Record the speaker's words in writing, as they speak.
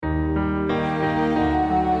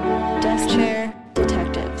Desk Chair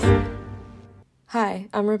Detectives. Hi,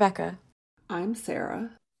 I'm Rebecca. I'm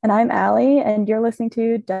Sarah. And I'm Allie, and you're listening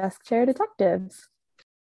to Desk Chair Detectives.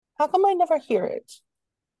 How come I never hear it?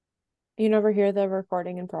 You never hear the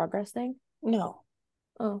recording in progress thing? No.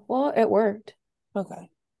 Oh, well, it worked.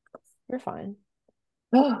 Okay. You're fine.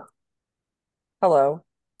 Hello.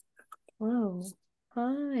 Whoa.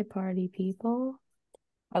 Hi, party people.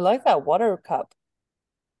 I like that water cup.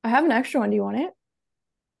 I have an extra one. Do you want it?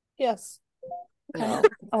 Yes. Okay. No.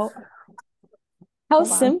 Oh, How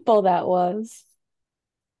hold on. simple that was.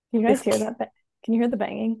 Can you guys hear that? Can you hear the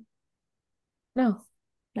banging? No.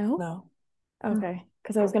 No? No. Okay.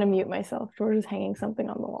 Because I was going to mute myself. George is hanging something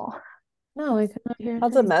on the wall. No, I could not hear How a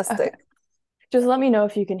thing. domestic. Okay. Just let me know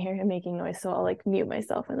if you can hear him making noise, so I'll like mute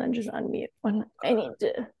myself and then just unmute when I need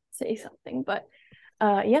to say something. But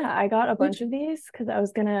yeah, I got a bunch of these because I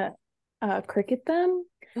was gonna cricket them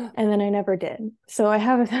and then I never did. So I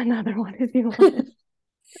have another one if you want it.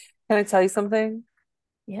 Can I tell you something?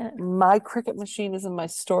 Yeah. My Cricut machine is in my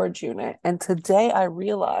storage unit, and today I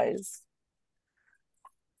realized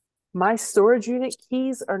my storage unit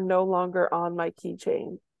keys are no longer on my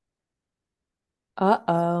keychain.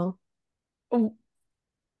 Uh-oh.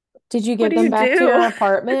 Did you What give do them you back to your do?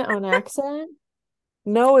 apartment on accident?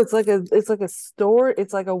 No, it's like a store.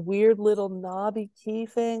 It's like a weird little knobby key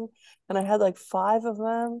thing, and I had like 5 of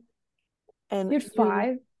them, and You had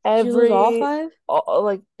 5? Did you lose all every 5?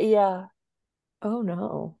 like yeah, Oh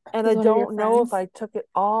no. and I Was one of your don't know if friends? I took it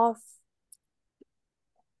off,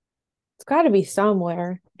 It's got to be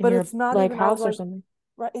somewhere in but your it's not like even. I was house or like, something.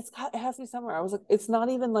 right, it has to be somewhere. I was like, it's not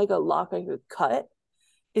even like a lock I could cut.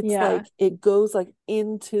 It's Yeah. like it goes like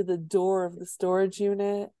into the door of the storage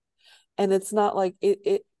unit, and it's not like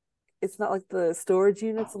it's not like the storage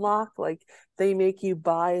unit's lock. Like they make you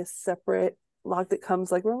buy a separate lock that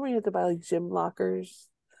comes like, remember when you had to buy like gym lockers?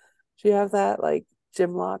 Do you have that? Like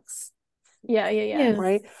gym locks, Yeah. Yeah.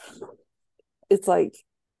 right? It's like,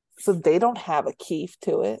 so they don't have a key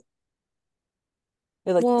to it.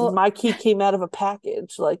 They're like, Well, my key came out of a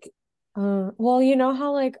package. Like, well, you know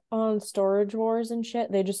how like on Storage Wars and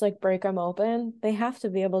shit, they just like break them open? They have to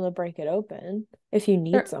be able to break it open if you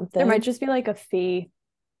need There might something. just be like a fee,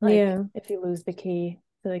 like Yeah. if you lose the key,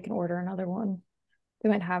 so they can order another one. They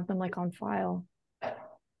might have them like on file,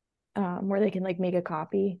 where they can like make a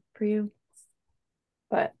copy for you.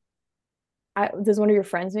 But does one of your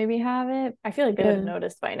friends maybe have it? I feel like they would have Yeah.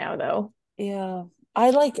 noticed by now, though. yeah.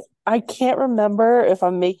 I can't remember if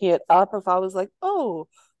I'm making it up, if I was like, oh,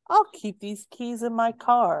 I'll keep these keys in my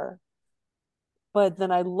car. But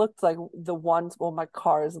then I looked like the ones, well, my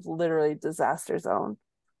car is literally disaster zone.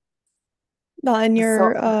 Not in So,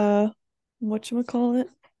 your whatchamacallit?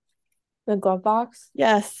 The glove box.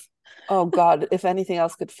 Yes. oh God, if anything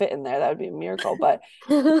else could fit in there, that would be a miracle. But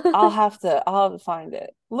I'll have to find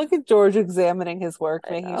it. Look at George examining his work,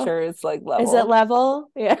 I making know. sure it's like Is it level.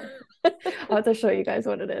 level? Yeah. I'll have to show you guys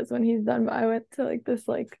what it is when he's done. But I went to like this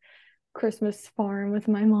like Christmas farm with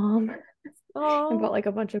my mom and bought Oh, like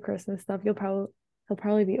a bunch of Christmas stuff. He'll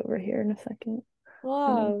probably be over here in a second.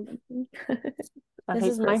 love. I This hate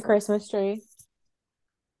is my Christmas. Christmas tree.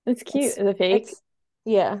 It's cute. It's Is it fake? it's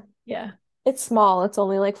yeah. Yeah. It's small. It's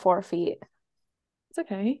only like 4 feet. It's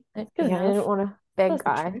okay. Good Yeah, I didn't enough. want a big That's the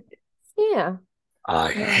guy. trick. Yeah.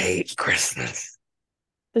 I Yeah. hate Christmas.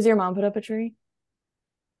 Does your mom put up a tree?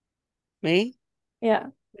 Me? Yeah.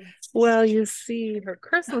 Well, you see, her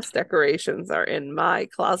Christmas decorations are in my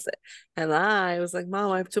closet. And I was like,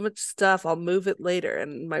 Mom, I have too much stuff. I'll move it later.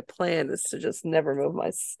 And my plan is to just never move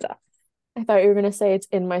my stuff. I thought you were gonna say it's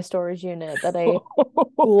in my storage unit that I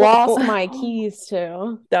lost my keys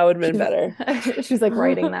to. That would have been She's better. she's like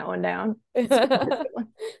writing that one down.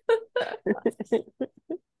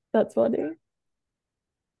 That's funny.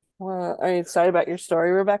 Are you excited about your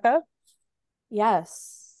story, Rebecca?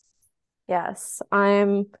 Yes. Yes.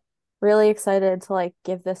 I'm really excited to like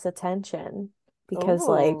give this attention because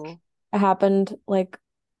Oh, it happened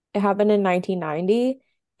in 1990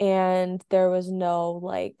 and there was no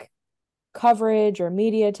like coverage or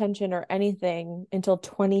media attention or anything until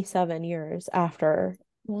 27 years after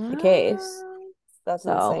the case. What? that's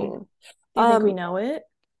So, insane. Do you think we Um, know it?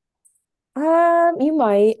 you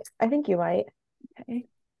might. I think you might. Okay.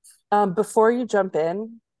 before you jump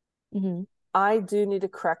in, Hmm. I do need to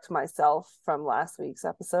correct myself from last week's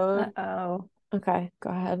episode. Uh-oh. Okay, go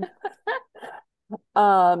ahead.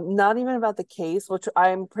 Not even about the case, which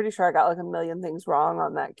I'm pretty sure I got like a million things wrong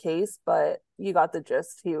on that case, but you got the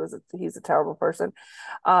gist. He's a terrible person.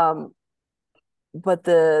 Um, but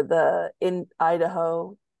the in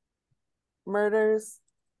Idaho murders,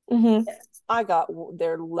 Hmm. I got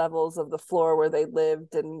their levels of the floor where they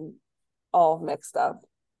lived and all mixed up.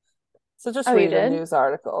 So just Oh, you read a did? news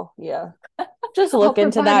article. Yeah. Just I'll look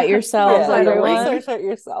into provide that I'll yourselves, Yeah, provide a yeah. link. Research it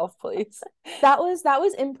yourself, please. That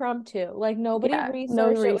was impromptu. Like nobody Yeah, no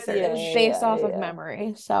researched it. It was research. based Yeah, off of yeah.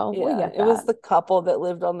 memory. So we Yeah. get It was that. the couple that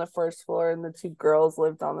lived on the first floor and the two girls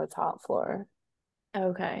lived on the top floor.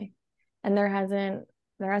 Okay. And there hasn't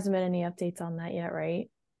been any updates on that yet, right?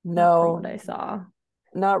 Not from what No, I saw.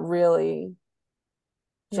 not really.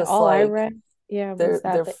 Yeah, Just all I like read, yeah, was they're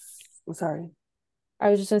that I'm sorry. I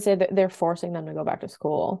was just gonna say that they're forcing them to go back to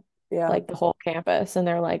school, Yeah. like the whole campus, and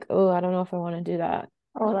they're like, "Oh, I don't know if I want to do that."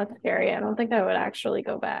 Oh, that's scary. I don't think I would actually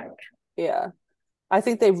go back. Yeah. I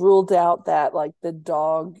think they ruled out that like the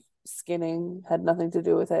dog skinning had nothing to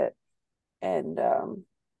do with it. And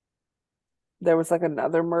there was like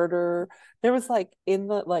another murder. There was like in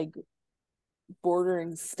the like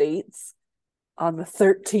bordering states on the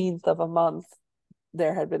 13th of a month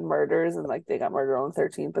there had been murders and like they got murdered on the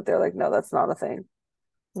 13th, but they're like, no, that's not a thing.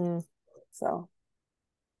 Mm. So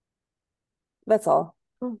that's all.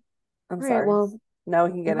 Oh, I'm all right, sorry. well, Now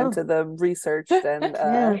we can get no, into the researched and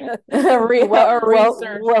yeah, well a well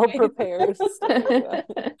research well case. prepared stuff.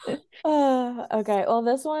 Okay, well,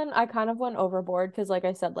 this one I kind of went overboard because, like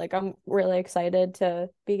I said, like I'm really excited to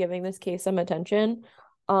be giving this case some attention.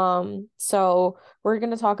 So we're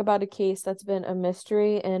gonna talk about a case that's been a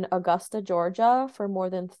mystery in Augusta, Georgia for more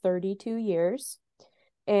than 32 years.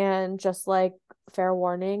 And just like fair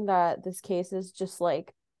warning that this case is just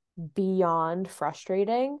like beyond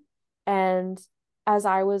frustrating. And as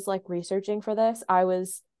I was like researching for this, I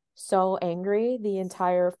was so angry the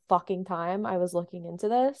entire fucking time I was looking into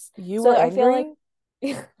this. You were So I feel angry?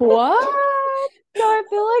 like What? so I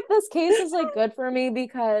feel like this case is like good for me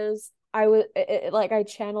because like I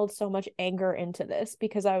channeled so much anger into this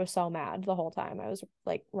because I was so mad the whole time I was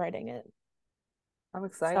like writing it. I'm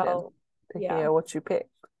excited So to yeah. hear what you picked.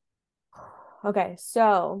 Okay,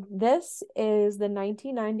 so this is the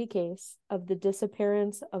 1990 case of the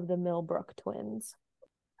disappearance of the Millbrook twins.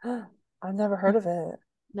 I've never heard of it. I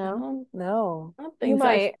No? don't, No. I don't You think so.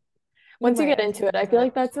 might. You Once you might get at into some it, I point, feel but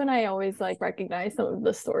like that's when I always like recognize some of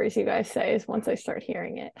the stories you guys say is once I start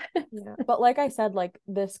hearing it. yeah. But like I said, like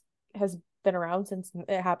this has been around since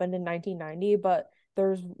it happened in 1990, but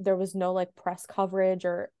there was no like press coverage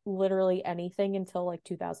or literally anything until like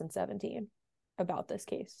 2017 about this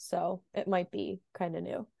case. So it might be kind of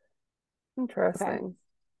new. Okay. Interesting.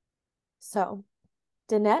 So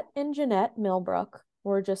Dannette and Jeannette Millbrook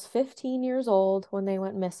were just 15 years old when they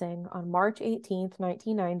went missing on March 18th,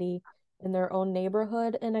 1990, in their own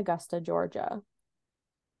neighborhood in Augusta, Georgia.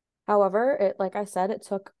 However, like I said, it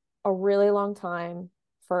took a really long time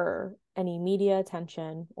for any media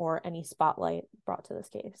attention or any spotlight brought to this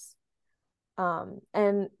case.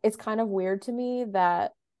 And it's kind of weird to me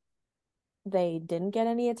that they didn't get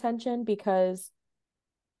any attention because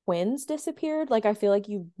twins disappeared. Like I feel like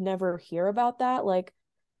you never hear about that. Like,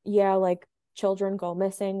 yeah, like children go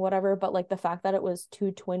missing, whatever, but like the fact that it was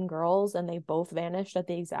two twin girls and they both vanished at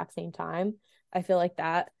the exact same time, I feel like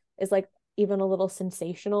that is like even a little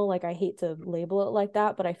sensational. Like I hate to label it like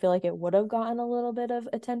that, but I feel like it would have gotten a little bit of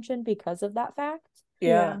attention because of that fact.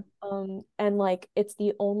 Yeah. Yeah. And like it's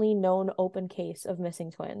the only known open case of missing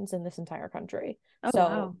twins in this entire country. Oh, So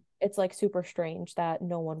wow. it's like super strange that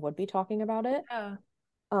no one would be talking about it. Yeah.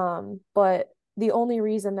 But the only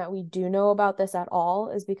reason that we do know about this at all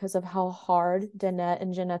is because of how hard Dannette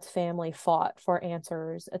and Jeanette's family fought for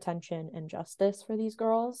answers, attention, and justice for these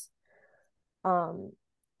girls. Um,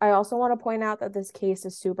 I also want to point out that this case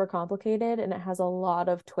is super complicated and it has a lot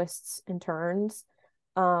of twists and turns.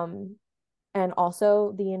 Um, and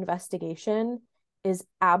also the investigation is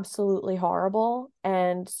absolutely horrible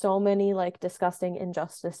and so many like disgusting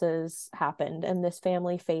injustices happened and this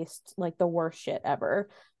family faced like the worst shit ever.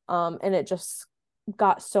 And it just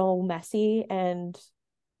got so messy and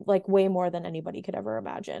like way more than anybody could ever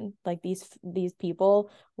imagine. Like these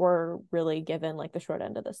people were really given like the short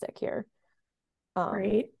end of the stick here. um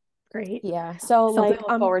Great. Great. yeah, so Something like to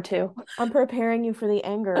look forward to. I'm preparing you for the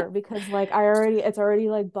anger because like it's already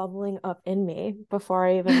like bubbling up in me before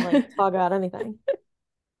I even like talk about anything.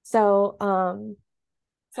 So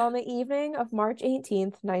so on the evening of March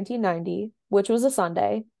 18th, 1990, which was a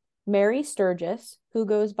Sunday, Mary Sturgis, who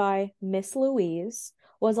goes by Miss Louise,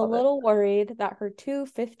 was a Love it. little worried that her two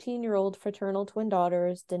 15-year-old fraternal twin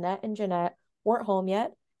daughters, Dannette and Jeanette, weren't home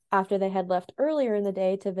yet after they had left earlier in the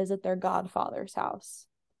day to visit their godfather's house.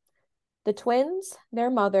 The twins,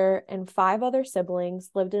 their mother, and five other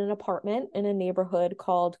siblings lived in an apartment in a neighborhood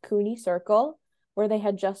called Cooney Circle, where they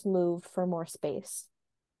had just moved for more space.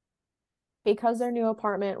 Because their new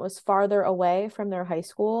apartment was farther away from their high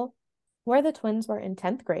school, where the twins were in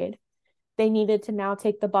 10th grade, They needed to now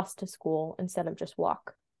take the bus to school instead of just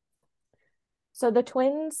walk. So the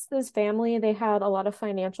twins, this family, they had a lot of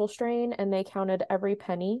financial strain and they counted every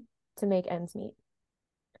penny to make ends meet.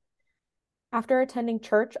 After attending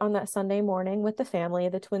church on that Sunday morning with the family,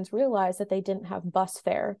 the twins realized that they didn't have bus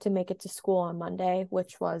fare to make it to school on Monday,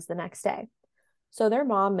 which was the next day. So their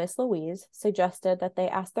mom, Miss Louise, suggested that they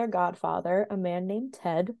ask their godfather, a man named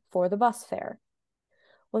Ted, for the bus fare.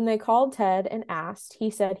 When they called Ted and asked, he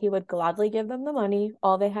said he would gladly give them the money.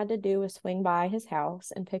 All they had to do was swing by his house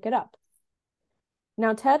and pick it up.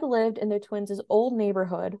 Now, Ted lived in the twins' old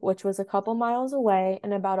neighborhood, which was a couple miles away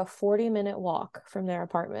and about a 40-minute walk from their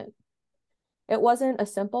apartment. It wasn't a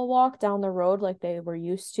simple walk down the road like they were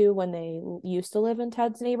used to when they used to live in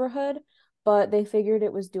Ted's neighborhood, but they figured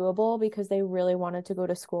it was doable because they really wanted to go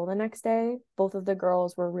to school the next day. Both of the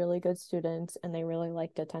girls were really good students and they really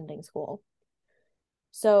liked attending school.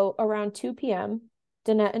 So around 2 p.m.,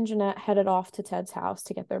 Dannette and Jeannette headed off to Ted's house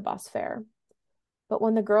to get their bus fare. But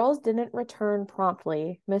when the girls didn't return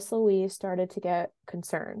promptly, Miss Louise started to get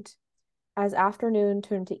concerned. As afternoon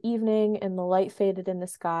turned to evening and the light faded in the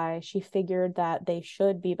sky, she figured that they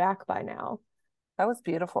should be back by now. That was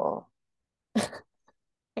beautiful.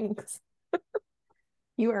 Thanks.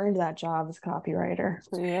 You earned that job as copywriter.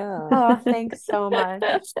 Yeah. Oh, thanks so much.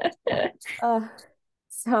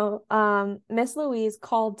 Miss Louise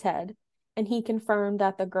called Ted and he confirmed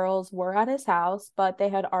that the girls were at his house, but they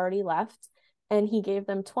had already left. And he gave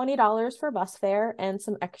them $20 for bus fare and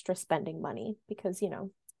some extra spending money because,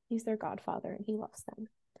 he's their godfather and he loves them.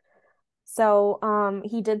 So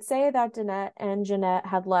he did say that Dannette and Jeannette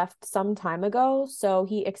had left some time ago, so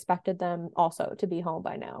he expected them also to be home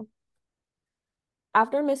by now.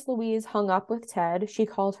 After Miss Louise hung up with Ted, she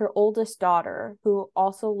called her oldest daughter, who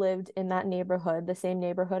also lived in that neighborhood, the same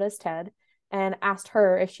neighborhood as Ted, and asked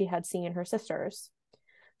her if she had seen her sisters.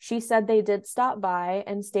 She said they did stop by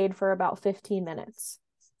and stayed for about 15 minutes.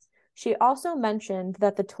 She also mentioned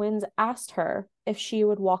that the twins asked her if she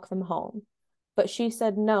would walk them home, but she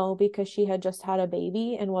said no because she had just had a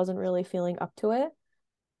baby and wasn't really feeling up to it.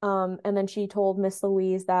 And then she told Miss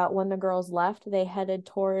Louise that when the girls left, they headed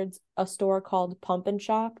towards a store called Pump and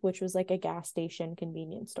Shop, which was like a gas station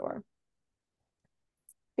convenience store.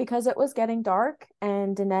 Because it was getting dark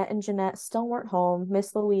and Dannette and Jeannette still weren't home,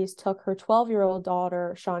 Miss Louise took her 12-year-old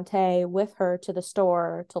daughter, Shantae, with her to the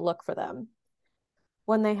store to look for them.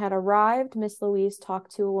 When they had arrived, Miss Louise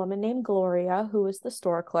talked to a woman named Gloria, who was the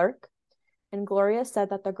store clerk, and Gloria said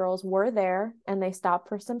that the girls were there and they stopped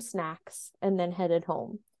for some snacks and then headed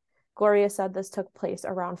home. Gloria said this took place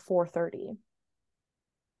around 4:30.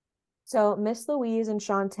 So Miss Louise and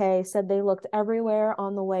Shantae said they looked everywhere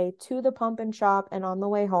on the way to the Pump and Shop and on the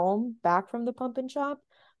way home, back from the Pump and Shop,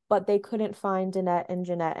 but they couldn't find Dannette and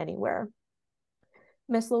Jeannette anywhere.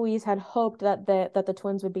 Miss Louise had hoped that the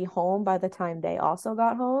twins would be home by the time they also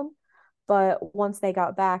got home, but once they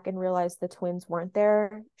got back and realized the twins weren't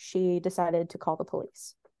there, she decided to call the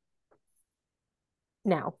police.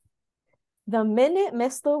 Now, the minute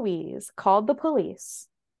Miss Louise called the police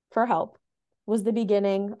for help was the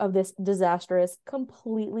beginning of this disastrous,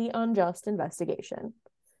 completely unjust investigation.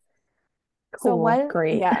 Cool.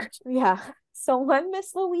 Great. Yeah. So when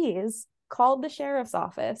Miss Louise called the sheriff's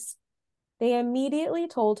office, they immediately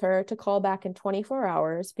told her to call back in 24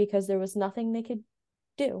 hours because there was nothing they could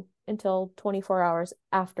do until 24 hours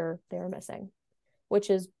after they were missing, which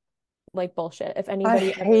is like bullshit. If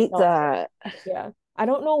anybody I hate that. Yeah. I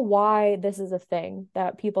don't know why this is a thing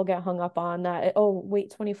that people get hung up on that, oh, wait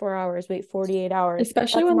 24 hours, wait 48 hours.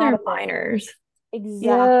 Especially That's when not they're a thing. minors. Exactly.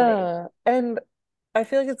 Yeah. And I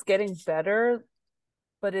feel like it's getting better,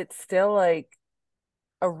 but it's still like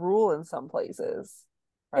a rule in some places,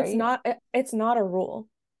 right? It's not a rule.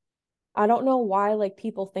 I don't know why like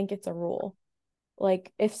people think it's a rule.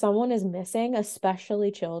 Like if someone is missing,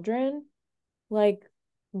 especially children, like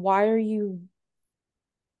why are you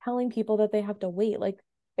telling people that they have to wait? Like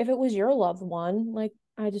if it was your loved one, like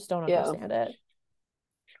I just don't understand it.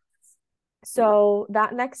 So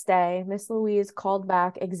that next day, Miss Louise called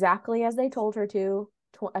back exactly as they told her to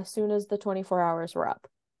as soon as the 24 hours were up.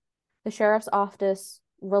 The sheriff's office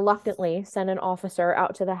reluctantly sent an officer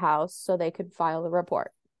out to the house so they could file the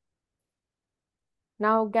report.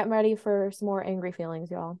 Now get ready for some more angry feelings,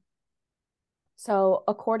 y'all. So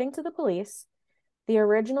according to the police, the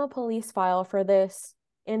original police file for this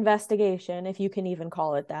investigation, if you can even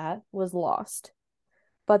call it that, was lost.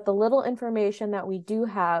 But the little information that we do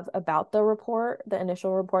have about the report, the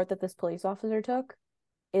initial report that this police officer took,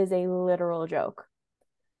 is a literal joke.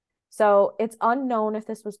 So it's unknown if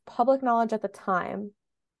this was public knowledge at the time,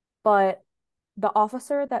 but The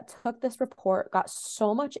officer that took this report got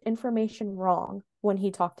so much information wrong when he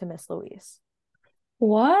talked to Miss Louise.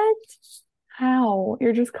 What? How?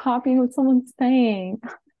 You're just copying what someone's saying.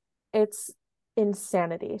 It's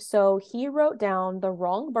insanity. So he wrote down the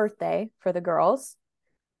wrong birthday for the girls.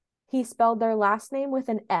 He spelled their last name with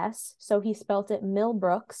an S, so he spelt it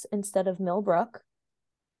Millbrooks instead of Millbrook.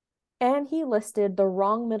 And he listed the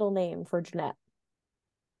wrong middle name for Jeannette.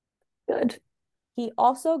 Good. He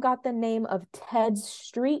also got the name of Ted's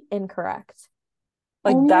street incorrect.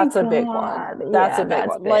 Like Oh my that's a big one. God. That's Yeah, a big that's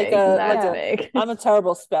one. Like big. That's Yeah. big. I'm a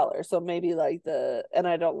terrible speller, so maybe and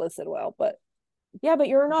I don't listen well, but Yeah, but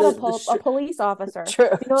you're not a police officer. true,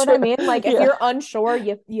 You know what true. I mean? Like if Yeah. you're unsure,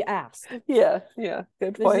 you ask. Yeah,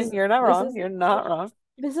 good point. You're not This wrong. is You're not wrong.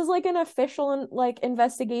 this is like an official like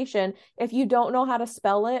investigation. If you don't know how to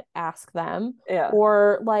spell it, ask them Yeah.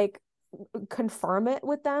 or like confirm it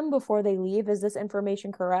with them before they leave. Is this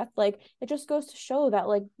information correct? Like it just goes to show that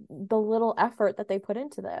like the little effort that they put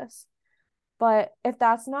into this. But if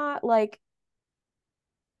that's not like,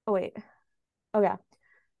 oh wait, oh yeah,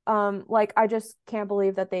 like I just can't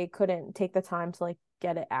believe that they couldn't take the time to like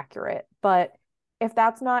get it accurate. But if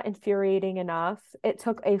that's not infuriating enough, it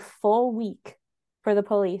took a full week for the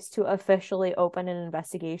police to officially open an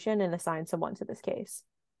investigation and assign someone to this case.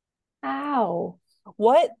 Ow.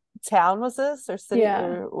 What town was this or city Yeah.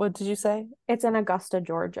 or what did you say? It's in Augusta,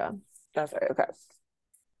 Georgia. That's right. Okay.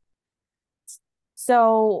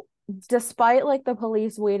 So, despite like the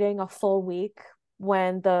police waiting a full week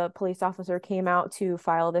when the police officer came out to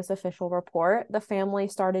file this official report, the family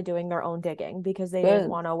started doing their own digging because they didn't Good.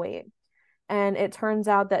 want to wait. And it turns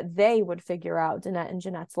out that they would figure out Dannette and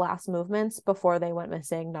Jeanette's last movements before they went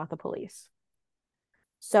missing, not the police.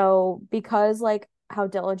 So, because like how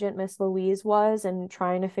diligent Miss Louise was in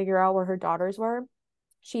trying to figure out where her daughters were,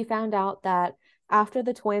 she found out that after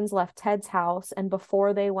the twins left Ted's house and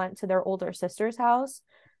before they went to their older sister's house,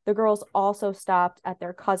 the girls also stopped at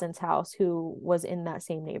their cousin's house, who was in that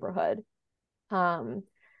same neighborhood. Um,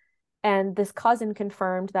 and this cousin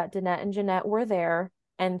confirmed that Dannette and Jeannette were there,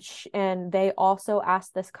 and they also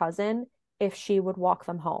asked this cousin if she would walk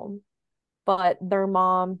them home. But their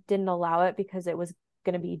mom didn't allow it because it was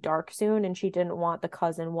going to be dark soon and she didn't want the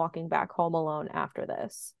cousin walking back home alone after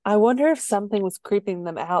this. I wonder if something was creeping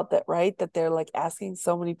them out that they're like asking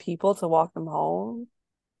so many people to walk them home.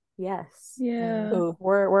 Yes. Yeah. Ooh.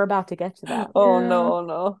 We're about to get to that. Oh Yeah.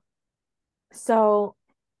 no. So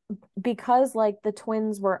because like the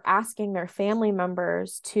twins were asking their family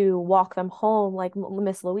members to walk them home, like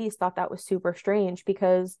Miss Louise thought that was super strange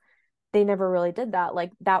because they never really did that.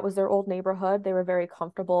 Like that was their old neighborhood. They were very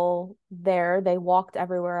comfortable there. They walked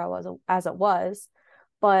everywhere as it was.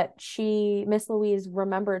 But Miss Louise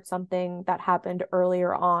remembered something that happened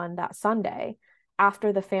earlier on that Sunday.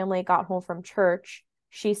 After the family got home from church,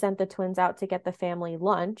 she sent the twins out to get the family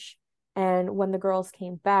lunch. And when the girls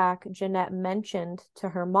came back, Jeannette mentioned to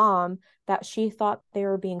her mom that she thought they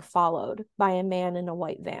were being followed by a man in a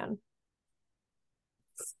white van.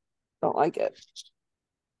 Don't like it.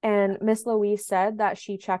 And Miss Louise said that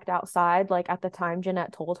she checked outside, like at the time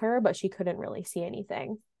Jeannette told her, but she couldn't really see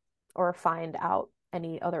anything or find out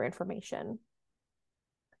any other information.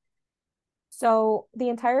 So the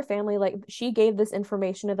entire family, like she gave this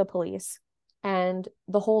information to the police, and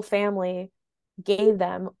the whole family gave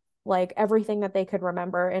them like everything that they could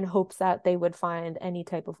remember in hopes that they would find any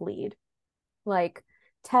type of lead. Like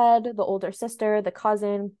Ted, the older sister, the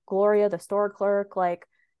cousin, Gloria, the store clerk, like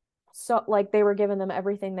so like they were giving them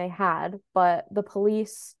everything they had, but the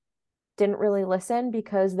police didn't really listen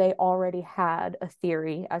because they already had a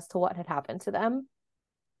theory as to what had happened to them.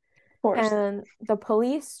 Of course. And the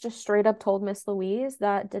police just straight up told Miss Louise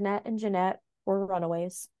that Dannette and Jeannette were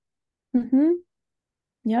runaways. Mm-hmm.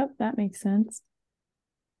 Yep, that makes sense.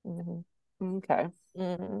 Mm-hmm. Okay.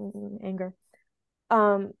 Anger.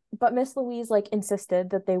 But Miss Louise like insisted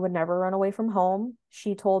that they would never run away from home.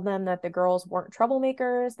 She told them that the girls weren't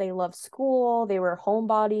troublemakers, they loved school, they were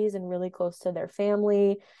homebodies and really close to their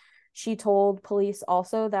family. She told police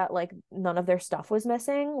also that like none of their stuff was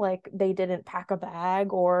missing, like they didn't pack a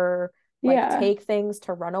bag or like take things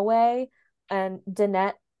to run away. And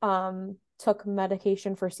Dannette took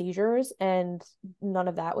medication for seizures and none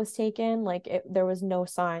of that was taken. Like there was no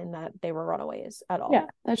sign that they were runaways at all. Yeah,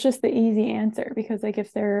 that's just the easy answer because like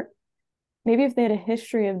if they had a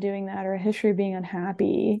history of doing that or a history of being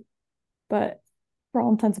unhappy, but for all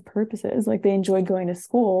intents and purposes, like they enjoyed going to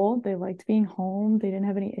school, they liked being home, they didn't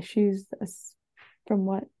have any issues from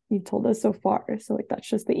what you've told us so far. So like that's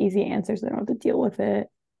just the easy answer, so they don't have to deal with it.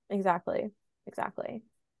 Exactly.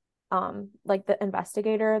 Like the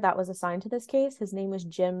investigator that was assigned to this case, his name was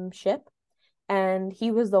Jim Shipp, And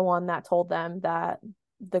he was the one that told them that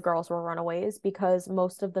the girls were runaways because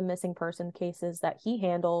most of the missing person cases that he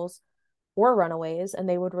handles were runaways and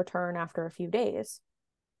they would return after a few days.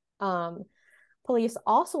 Police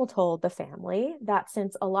also told the family that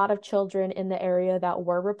since a lot of children in the area that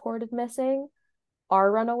were reported missing are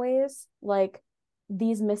runaways, like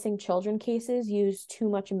these missing children cases use too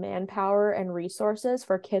much manpower and resources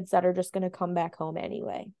for kids that are just going to come back home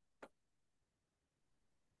anyway.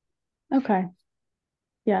 Okay.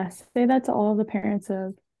 Yes. Say that to all the parents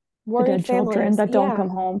of the Worried dead children families, that don't yeah, come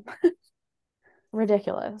home.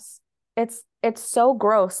 ridiculous. It's so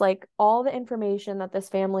gross. Like all the information that this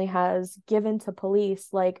family has given to police,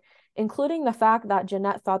 like including the fact that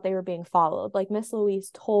Jeannette thought they were being followed. Like Miss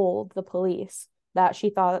Louise told the police that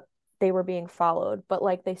she thought they were being followed, but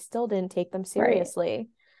like they still didn't take them Right. seriously.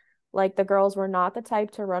 Like the girls were not the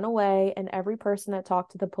type to run away, and every person that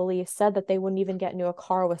talked to the police said that they wouldn't even get into a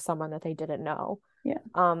car with someone that they didn't know. Yeah.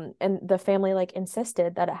 And the family like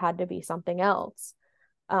insisted that it had to be something else.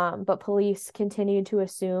 But police continued to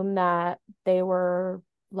assume that they were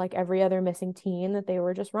like every other missing teen, that they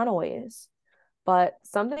were just runaways. But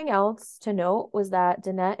something else to note was that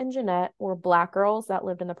Dannette and Jeannette were Black girls that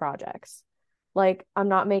lived in the projects. Like, I'm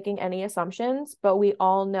not making any assumptions, but we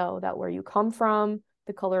all know that where you come from,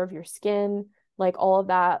 the color of your skin, like all of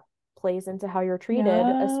that plays into how you're treated,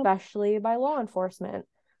 Yep. especially by law enforcement.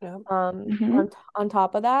 Yep. On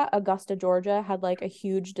top of that, Augusta, Georgia had like a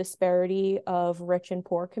huge disparity of rich and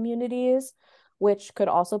poor communities, which could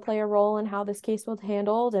also play a role in how this case was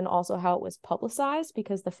handled and also how it was publicized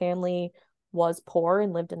because the family was poor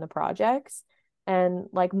and lived in the projects and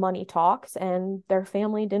like money talks and their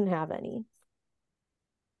family didn't have any.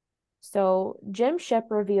 So Jim Shipp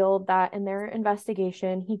revealed that in their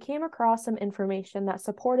investigation, he came across some information that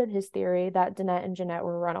supported his theory that Dannette and Jeannette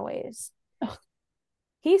were runaways.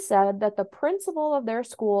 He said that the principal of their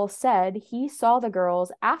school said he saw the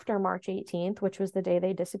girls after March 18th, which was the day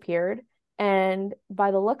they disappeared. And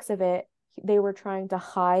by the looks of it, they were trying to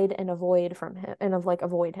hide and avoid from him and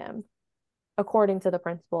avoid him, according to the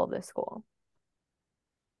principal of this school.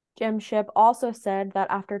 Jim Shipp also said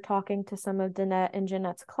that after talking to some of Dannette and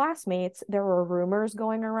Jeannette's classmates, there were rumors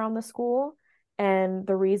going around the school. And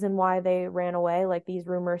the reason why they ran away, like these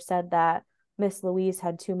rumors said that Miss Louise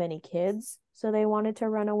had too many kids, so they wanted to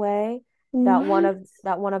run away. That one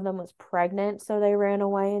of them was pregnant, so they ran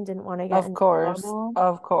away and didn't want to get Of into course. trouble.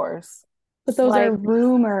 Of course. But those are Like,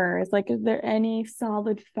 rumors. Like, is there any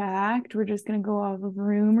solid fact? We're just gonna go off of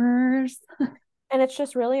rumors. and it's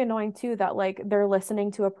just really annoying too that like they're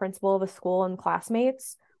listening to a principal of a school and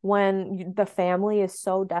classmates when the family is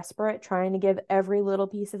so desperate trying to give every little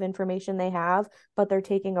piece of information they have, but they're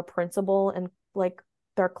taking a principal and like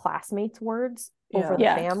their classmates' words over the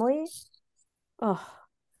Yeah. family. Oh,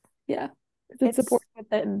 Yeah. It supports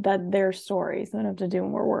that their story, so they don't have to do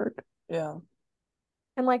more work. Yeah.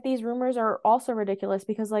 and like these rumors are also ridiculous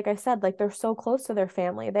because like I said, like they're so close to their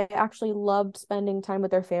family. They actually loved spending time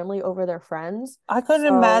with their family over their friends. I couldn't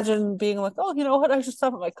So imagine being like, oh, you know what? I should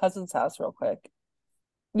stop at my cousin's house real quick.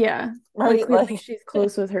 Yeah. Right? Like clearly Like, she's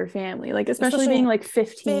close with her family. Like especially being like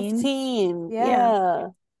 15. 15. Yeah. Yeah.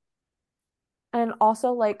 And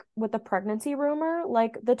also, like, with the pregnancy rumor,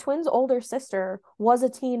 like, the twins' older sister was a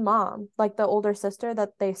teen mom. Like, the older sister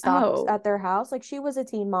that they stopped Oh. at their house, like, she was a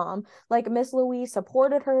teen mom. Like, Miss Louise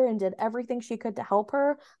supported her and did everything she could to help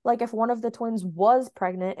her. Like, if one of the twins was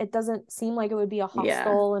pregnant, it doesn't seem like it would be a Yeah.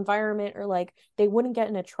 hostile environment or, like, they wouldn't get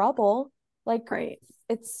into trouble. Like, Right.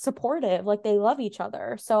 it's supportive. Like, they love each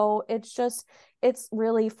other. So, it's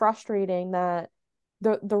really frustrating that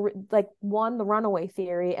the like one the runaway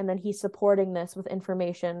theory and then he's supporting this with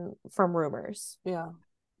information from rumors. Yeah.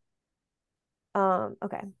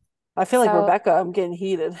 Okay. I feel like So- Rebecca, I'm getting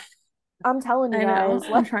heated. I'm telling you I know. guys,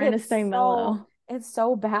 I'm like trying to stay mellow. It's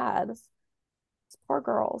so bad. It's poor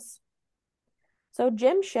girls. So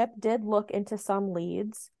Jim Shipp did look into some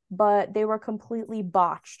leads, but they were completely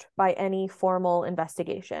botched by any formal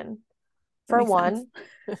investigation. That makes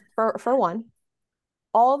sense. For one,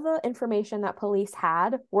 all the information that police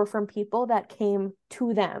had were from people that came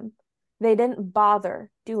to them. They didn't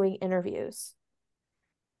bother doing interviews.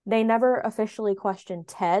 They never officially questioned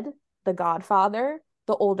Ted, the godfather,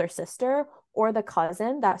 the older sister, or the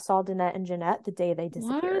cousin that saw Dannette and Jeannette the day they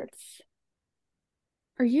disappeared.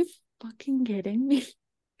 What? Are you fucking kidding me?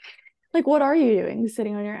 Like, what are you doing?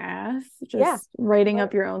 Sitting on your ass? Just writing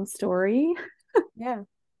up your own story? Yeah.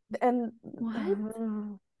 And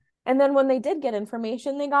What? And then when they did get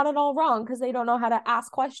information, they got it all wrong because they don't know how to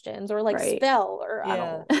ask questions or like Right. spell or I Yeah.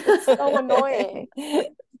 don't know. It's so annoying.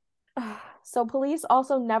 So police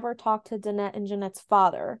also never talked to Dannette and Jeanette's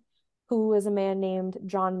father, who was a man named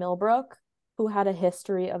John Millbrook, who had a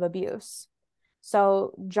history of abuse.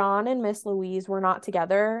 So John and Miss Louise were not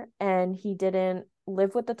together, and he didn't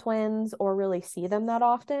live with the twins or really see them that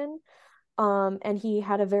often. And he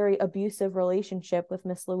had a very abusive relationship with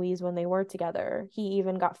Miss Louise when they were together. He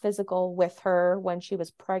even got physical with her when she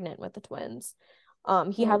was pregnant with the twins.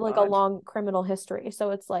 He had like a long criminal history. So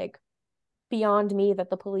it's like beyond me that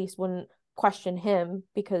the police wouldn't question him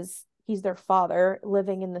because he's their father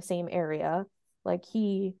living in the same area. Like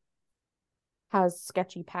he has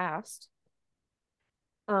sketchy past.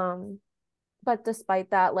 But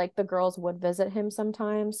despite that, like the girls would visit him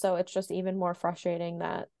sometimes, so it's just even more frustrating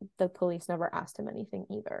that the police never asked him anything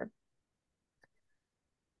either.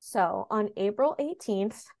 So on April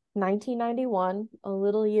 18th, 1991, a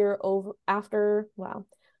little year over after, wow,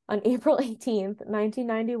 on April 18th,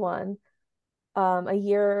 1991, a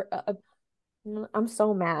year, I'm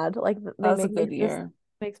so mad. Like That they was a make good me, year.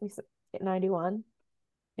 this makes me 91.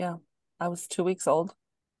 Yeah, I was 2 weeks old.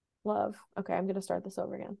 Love. Okay, I'm gonna start this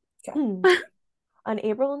over again. Okay. On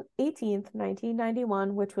April 18th,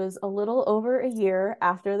 1991, which was a little over a year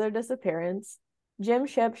after their disappearance, Jim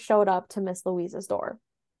Shipp showed up to Miss Louise's door.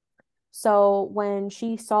 So when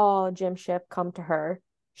she saw Jim Shipp come to her,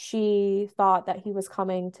 she thought that he was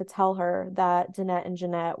coming to tell her that Dannette and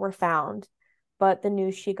Jeannette were found, but the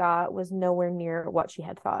news she got was nowhere near what she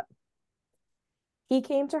had thought. He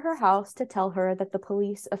came to her house to tell her that the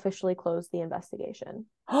police officially closed the investigation.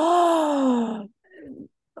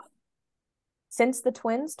 Since the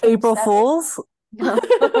twins turned April 7, Fools? no,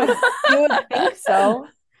 you would think so.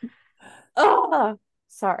 Oh,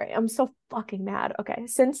 sorry, I'm so fucking mad. Okay,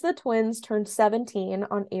 since the twins turned 17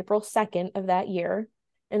 on April 2nd of that year,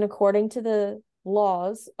 and according to the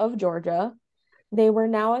laws of Georgia, they were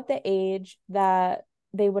now at the age that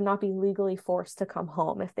they would not be legally forced to come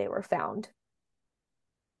home if they were found.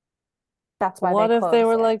 That's why What they if they closed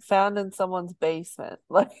were it. like found in someone's basement?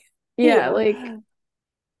 Like, Yeah, like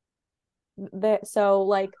So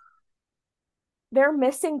like they're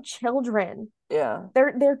missing children. yeah.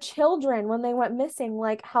 They're children when they went missing.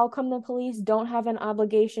 Like, how come the police don't have an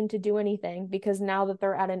obligation to do anything? Because now that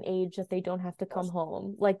they're at an age that they don't have to come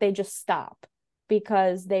home, like they just stop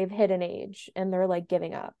because they've hit an age and they're like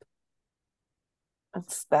giving up.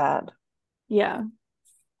 That's bad. yeah.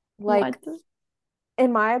 Like, What?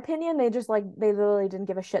 in my opinion, they just like they literally didn't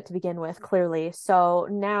give a shit to begin with, clearly. So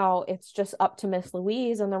now it's just up to Miss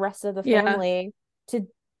Louise and the rest of the Yeah. family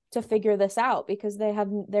to figure this out because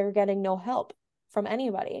they're getting no help from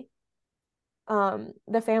anybody.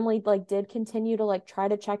 The family like did continue to like try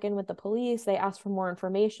to check in with the police. They asked for more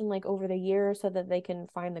information like over the years so that they can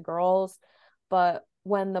find the girls. But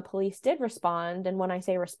when the police did respond, and when I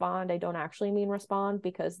say respond, I don't actually mean respond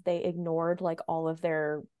because they ignored like all of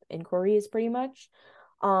their inquiries pretty much.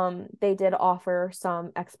 They did offer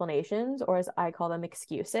some explanations, or as I call them,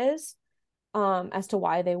 excuses, as to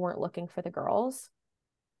why they weren't looking for the girls.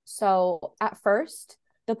 So at first,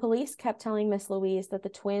 the police kept telling Miss Louise that the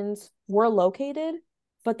twins were located,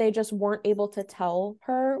 but they just weren't able to tell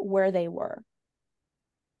her where they were.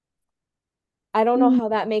 I don't know how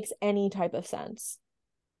that makes any type of sense.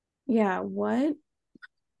 Yeah, what?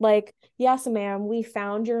 Like, yes, ma'am, we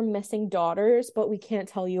found your missing daughters, but we can't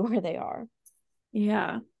tell you where they are.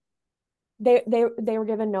 Yeah. They were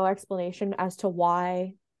given no explanation as to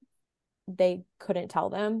why they couldn't tell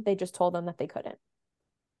them. They just told them that they couldn't.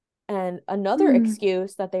 And another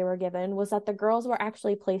excuse that they were given was that the girls were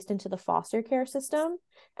actually placed into the foster care system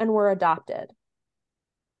and were adopted.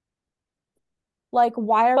 Like,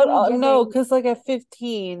 why are we giving... No, because like at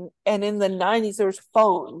 15 and in the 90s there was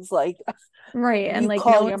phones. Like Right. And you like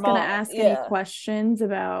call no your one's gonna mom. ask any Yeah. questions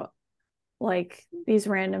about like these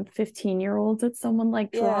random 15-year-olds that someone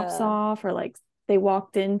like drops Yeah. off or like they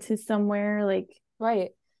walked into somewhere. Like,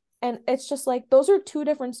 Right. And it's just like those are two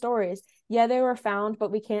different stories. Yeah, they were found,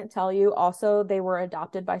 but we can't tell you. Also, they were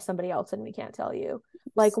adopted by somebody else and we can't tell you.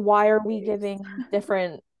 Like, why are we giving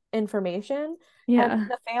different information? And yeah.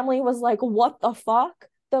 the family was like, what the fuck?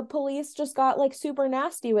 The police just got like super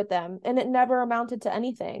nasty with them and it never amounted to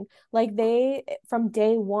anything. Like they, from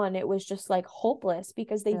day one, it was just like hopeless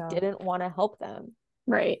because they Yeah. didn't want to help them.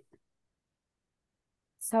 Right.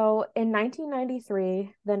 So in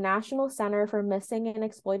 1993, the National Center for Missing and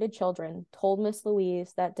Exploited Children told Miss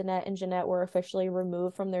Louise that Dannette and Jeannette were officially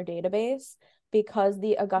removed from their database because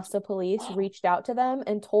the Augusta police reached out to them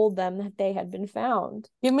and told them that they had been found.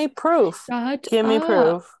 Give me proof. Shut Give me up.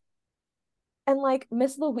 proof. And like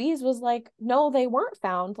Miss Louise was like, no, they weren't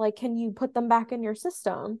found. Like, can you put them back in your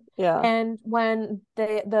system? Yeah. And when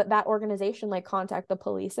that organization like contact the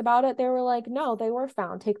police about it, they were like, no, they were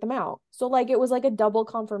found. Take them out. So like it was like a double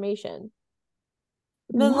confirmation.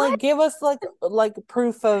 Then like What? give us like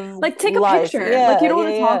proof of Like take a life. picture. Like you don't want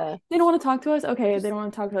to talk. Yeah. They don't want to talk to us. Okay, they don't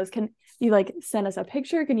want to talk to us. Can you like send us a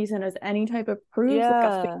picture? Can you send us any type of proof, like a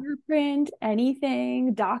Yeah. fingerprint,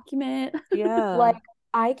 anything, document? Like Yeah.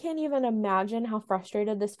 I can't even imagine how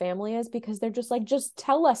frustrated this family is because they're just like, just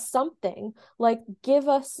tell us something. Like, give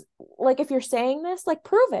us, like, if you're saying this, like,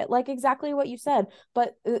 prove it, like, exactly what you said.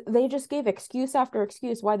 But they just gave excuse after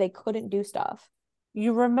excuse why they couldn't do stuff.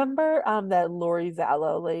 You remember that Lori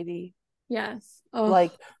Vallow lady? Yes. Oh,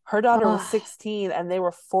 Like her daughter was oh, 16 and they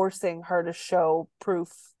were forcing her to show proof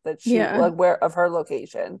that she yeah. like where of her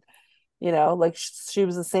location. Like she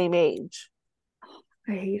was the same age.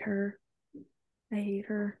 I hate her. I hate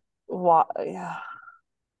her. Why? Yeah.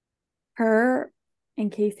 Her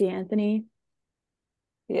and Casey Anthony.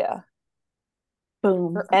 Yeah.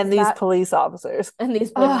 Boom. And these That police officers. and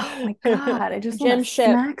these Oh yeah. my God. I just want Jim to Ship.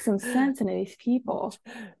 smack some sense into these people.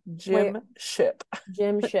 Wait, Jim Ship.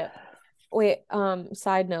 Jim Ship. Wait,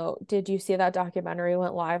 side note, did you see that documentary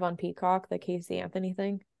went live on Peacock, the Casey Anthony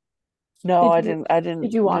thing? No, Did I you didn't I did didn't you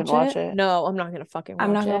didn't watch watch it? it. No, I'm not gonna fucking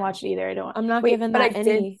I'm not watch gonna it. watch it either. I don't want. I'm not Wait, giving but I that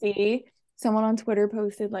did any. see someone on Twitter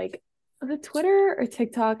posted like the Twitter or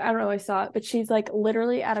TikTok. I don't know. I saw it, but she's like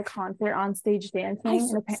literally at a concert on stage dancing,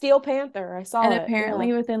 and, Steel Panther. I saw and it. Yeah.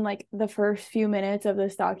 apparently within like the first few minutes of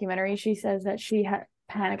this documentary, she says that she had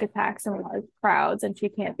panic attacks in large crowds and she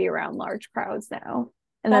can't be around large crowds now.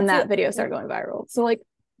 And then That's that it. video started going viral. So like,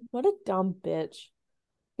 What a dumb bitch.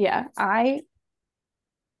 yeah, I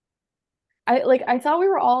thought we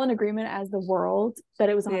were all in agreement as the world that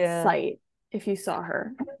it was on Yeah. site if you saw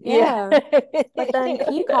her. Yeah. Yeah. But then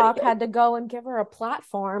Peacock had to go and give her a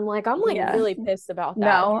platform. Like, I'm like Yeah. really pissed about that. They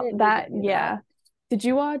No, didn't need to that do yeah. that. Did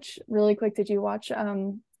you watch really quick? Did you watch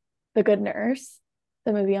The Good Nurse,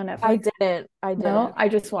 the movie on I Netflix? didn't. I No, didn't. I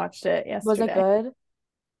just watched it Was it yesterday. good?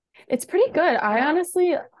 It's pretty good. I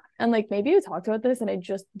honestly, and like maybe you talked about this and I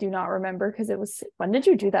just do not remember because it was, when did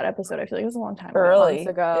you do that episode? I feel like it was a long time ago. Months Early. It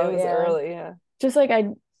ago. was Yeah. early, yeah. Just like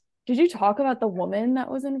did you talk about the woman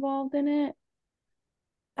that was involved in it?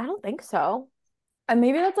 I don't think so. And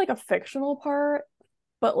maybe that's like a fictional part,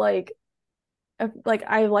 but like, like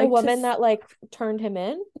I The like woman that like turned him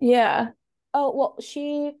in? yeah. Oh, well,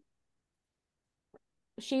 she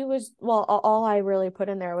was, well, all I really put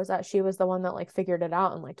in there was that she was the one that like figured it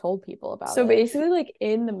out and like told people about So it. basically, like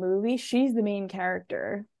in the movie, she's the main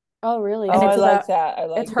character. Oh, really? Oh, And So I it's like about that. I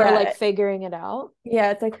it's like her that. like figuring it out.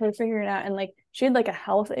 yeah, it's like her figuring it out. And like she had like a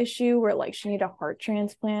health issue where like she needed a heart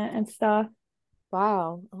transplant and stuff.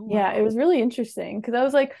 Wow. Oh, Yeah, it wow. was really interesting because I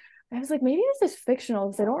was like, maybe this is fictional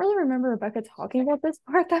because I don't really remember Rebecca talking about this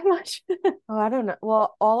part that much. Oh, I don't know.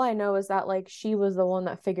 Well, all I know is that like she was the one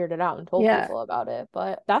that figured it out and told Yeah, people about it.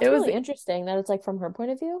 But it that's was really interesting that it's like from her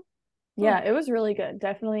point of view. Huh. yeah, it was really good.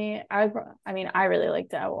 Definitely. I mean, I really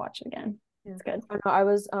liked it. I will watch it again. Yeah. It's good. I know I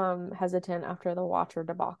was hesitant after the Watcher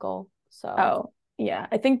debacle. So, Oh, yeah.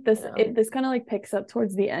 I think you know. this kind of like picks up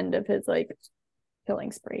towards the end of his like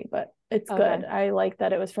killing spree, but it's Okay. good. I like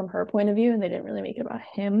that it was from her point of view and they didn't really make it about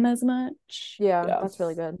him as much. Yeah, Yeah. that's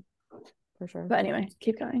really good. For sure. But anyway,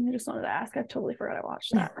 keep going. I just wanted to ask. I totally forgot I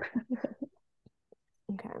watched that.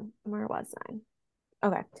 Okay. Where was I?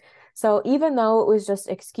 Okay. So even though it was just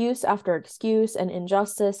excuse after excuse and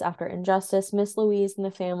injustice after injustice, Miss Louise and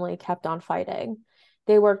the family kept on fighting.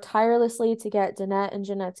 They worked tirelessly to get Dannette and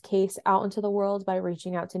Jeanette's case out into the world by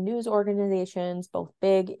reaching out to news organizations, both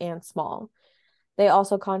big and small. They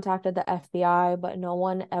also contacted the FBI, but no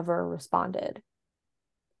one ever responded.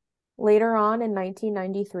 Later on in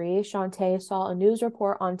 1993, Shantae saw a news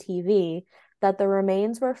report on TV that the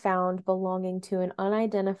remains were found belonging to an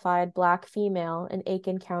unidentified Black female in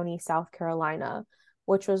Aiken County, South Carolina,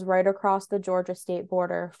 which was right across the Georgia state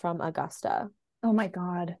border from Augusta. Oh my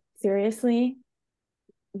God. Seriously?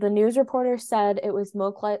 The news reporter said it was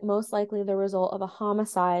most likely the result of a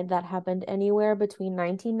homicide that happened anywhere between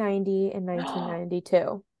 1990 and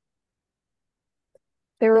 1992.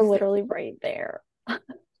 They were The literally right there.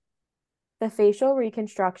 The facial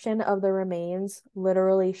reconstruction of the remains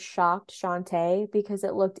literally shocked Shantae because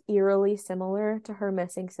it looked eerily similar to her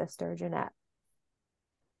missing sister, Jeannette.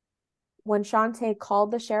 When Shantae called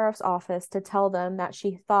the sheriff's office to tell them that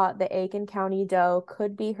she thought the Aiken County doe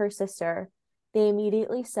could be her sister, they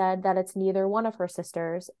immediately said that it's neither one of her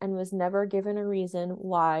sisters and was never given a reason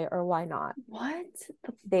why or why not. What?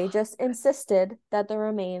 They just insisted that the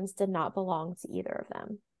remains did not belong to either of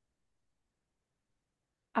them.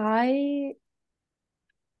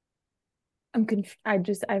 I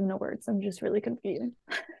have no words. I'm just really confused.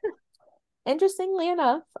 Interestingly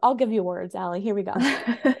enough, I'll give you words, Allie. Here we go.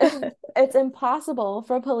 It's impossible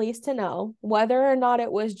for police to know whether or not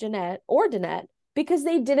it was Jeannette or Dannette because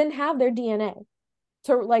they didn't have their DNA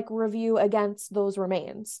to like review against those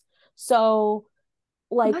remains. So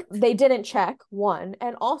like What? they didn't check one,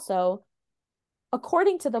 and also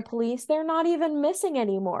according to the police, they're not even missing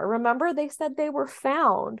anymore. Remember, they said they were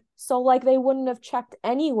found. So, like, they wouldn't have checked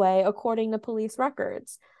anyway, according to police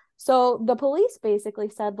records. So the police basically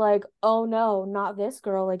said, like, oh no, not this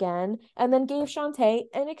girl again, and then gave Shantae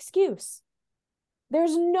an excuse.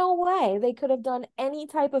 There's no way they could have done any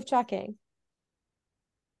type of checking.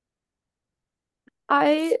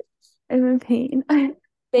 I am in pain.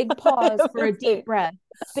 Big pause for a deep breath.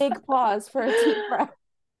 Big pause for a deep breath.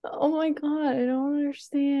 Oh my God, I don't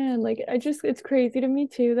understand. Like, it's crazy to me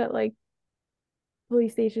too that like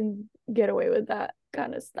police stations get away with that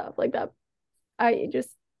kind of stuff. Like that,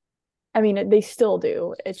 I mean, they still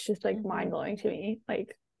do. It's just like mind blowing to me.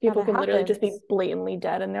 Like, That people it can literally just be happens. blatantly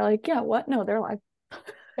dead and they're like, yeah, what? No, they're alive.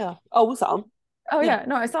 Yeah. Oh, we saw him. Oh, Yeah. yeah.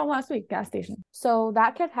 No, I saw him last week, gas station. So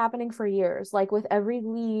that kept happening for years. Like with every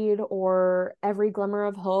lead or every glimmer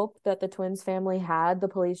of hope that the twins family had, the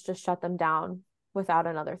police just shut them down without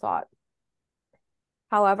another thought.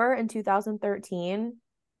 However, in 2013,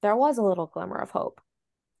 there was a little glimmer of hope.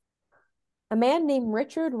 A man named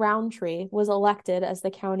Richard Roundtree was elected as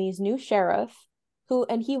the county's new sheriff,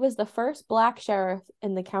 and he was the first Black sheriff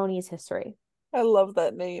in the county's history. I love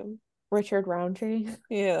that name. Richard Roundtree.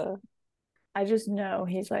 Yeah. I just know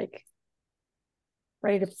he's like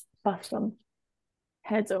ready to bust some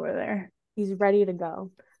heads over there. He's ready to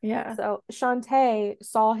go. Yeah. So Shantae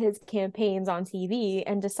saw his campaigns on TV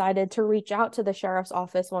and decided to reach out to the sheriff's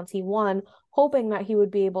office once he won, hoping that he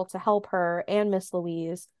would be able to help her and Miss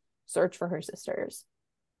Louise search for her sisters.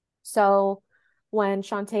 So when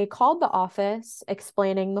Shantae called the office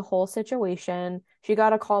explaining the whole situation, she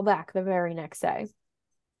got a call back the very next day.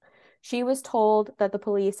 She was told that the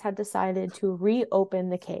police had decided to reopen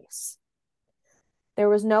the case. There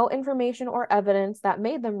was no information or evidence that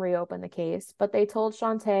made them reopen the case, but they told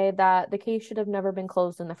Shantae that the case should have never been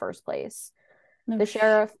closed in the first place. No The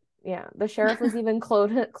sheriff was even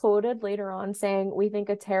quoted later on saying, "We think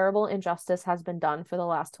a terrible injustice has been done for the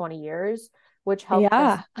last 20 years," which helped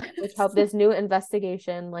Yeah. this new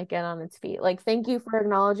investigation like get on its feet. Like, thank you for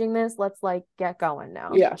acknowledging this. Let's like get going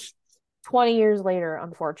now. Yeah. 20 years later,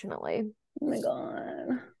 unfortunately. Oh my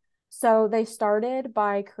God. So they started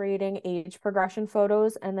by creating age progression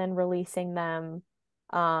photos and then releasing them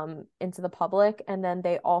into the public. And then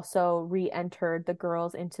they also re-entered the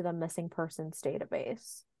girls into the missing persons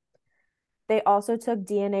database. They also took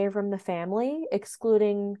DNA from the family,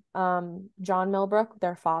 excluding John Millbrook,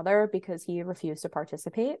 their father, because he refused to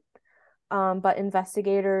participate. But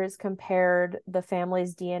investigators compared the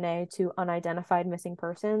family's DNA to unidentified missing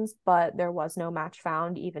persons, but there was no match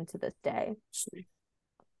found even to this day.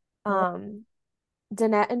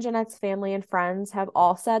 Dannette and Jeanette's family and friends have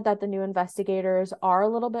all said that the new investigators are a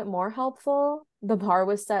little bit more helpful. The bar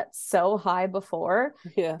was set so high before,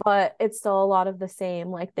 Yeah. but it's still a lot of the same.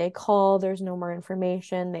 Like they call, there's no more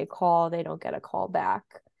information. They call, they don't get a call back.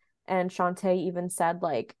 And Shantae even said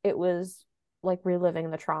like it was like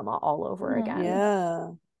reliving the trauma all over again.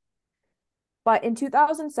 Yeah. But in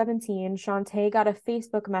 2017, Shantae got a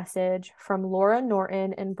Facebook message from Laura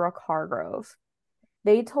Norton and Brooke Hargrove.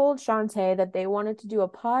 They told Shantae that they wanted to do a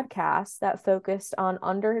podcast that focused on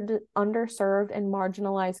underserved and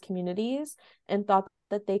marginalized communities and thought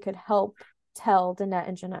that they could help tell Dannette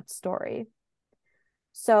and Jeanette's story.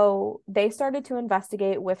 So they started to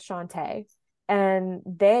investigate with Shantae, and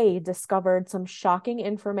they discovered some shocking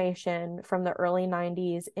information from the early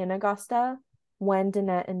 90s in Augusta when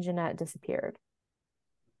Dannette and Jeanette disappeared.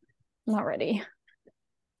 Not ready.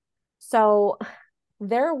 So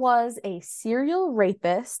there was a serial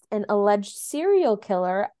rapist and alleged serial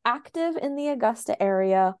killer active in the Augusta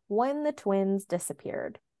area when the twins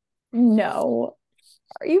disappeared. No.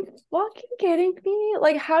 Are you fucking kidding me?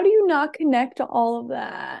 Like, how do you not connect to all of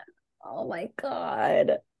that? Oh my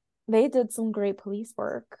God. They did some great police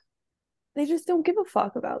work. They just don't give a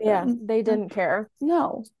fuck about Yeah, them. they didn't care.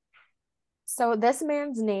 No. So this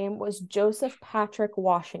man's name was Joseph Patrick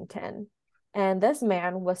Washington. And this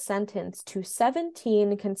man was sentenced to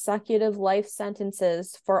 17 consecutive life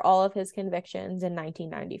sentences for all of his convictions in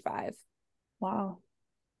 1995. Wow.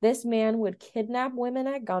 This man would kidnap women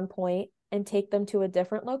at gunpoint and take them to a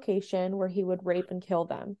different location where he would rape and kill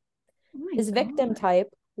them. Oh His victim type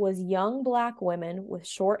was young Black women with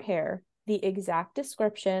short hair, the exact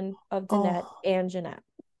description of Dannette and Jeanette.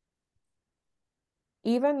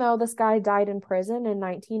 Even though this guy died in prison in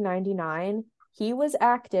 1999, he was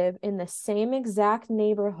active in the same exact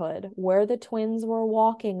neighborhood where the twins were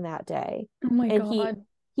walking that day. Oh my And God.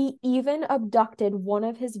 he even abducted one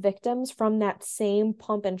of his victims from that same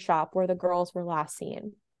pump and shop where the girls were last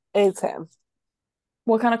seen. It's him.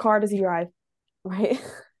 What kind of car does he drive? Right?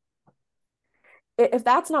 If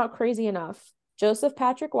that's not crazy enough, Joseph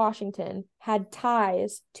Patrick Washington had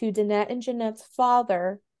ties to Dannette and Jeanette's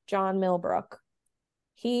father, John Millbrook.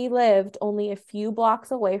 He lived only a few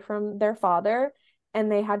blocks away from their father,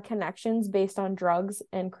 and they had connections based on drugs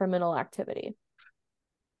and criminal activity.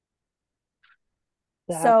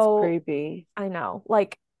 That's So creepy. I know,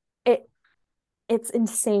 like it's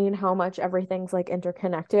insane how much everything's like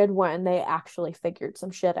interconnected when they actually figured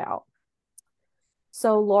some shit out.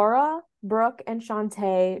 So Laura, Brooke, and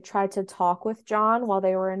Shantae tried to talk with John while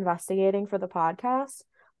they were investigating for the podcast,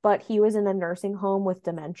 but he was in a nursing home with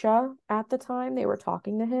dementia at the time they were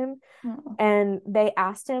talking to him. Oh, And they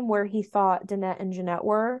asked him where he thought Dannette and Jeanette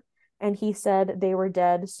were, and he said they were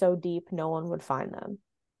dead so deep no one would find them.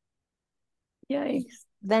 yikes.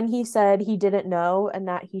 Then he said he didn't know and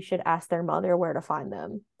that he should ask their mother where to find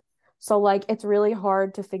them. So like it's really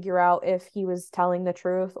hard to figure out if he was telling the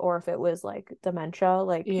truth or if it was like dementia.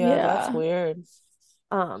 Like Yeah, that's Yeah. weird.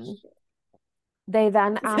 they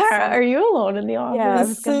then asked Sarah, are you alone in the Yeah, I office?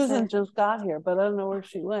 was gonna Susan say. just got here, but I don't know where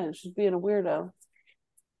she went. She's being a weirdo.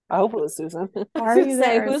 I hope it was Susan. I Why was are gonna you say,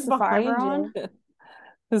 there? Is who's Survivor behind on? you?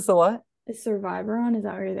 Who's the what? Is Survivor on? Is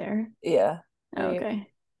that why you're there? Yeah. Oh, Right. okay.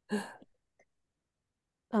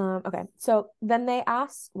 Okay. So then they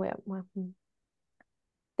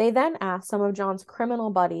then asked some of John's criminal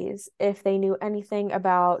buddies if they knew anything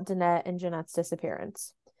about Dannette and Jeanette's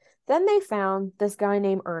disappearance. Then they found this guy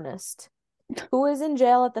named Ernest, who was in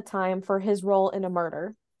jail at the time for his role in a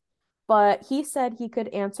murder. But he said he could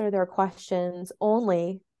answer their questions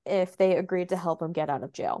only if they agreed to help him get out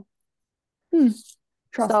of jail.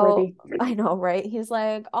 Trustworthy. So I know, right? He's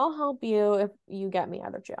like, I'll help you if you get me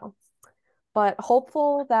out of jail. But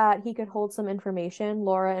hopeful that he could hold some information,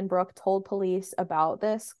 Laura and Brooke told police about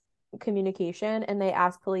this communication and they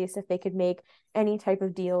asked police if they could make any type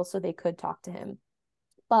of deal so they could talk to him.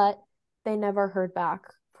 But they never heard back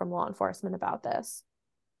from law enforcement about this.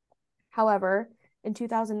 However, in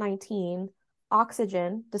 2019,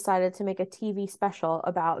 Oxygen decided to make a TV special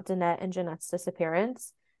about Dannette and Jeanette's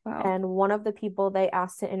disappearance. Wow. And one of the people they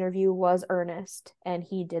asked to interview was Ernest, and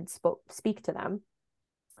he did speak to them.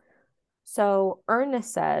 So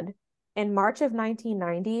Ernest said, in March of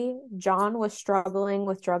 1990, John was struggling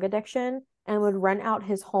with drug addiction and would rent out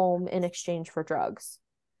his home in exchange for drugs.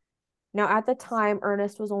 Now, at the time,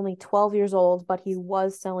 Ernest was only 12 years old, but he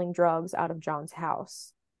was selling drugs out of John's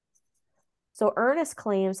house. So Ernest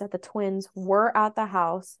claims that the twins were at the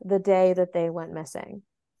house the day that they went missing.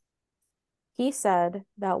 He said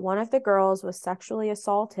that one of the girls was sexually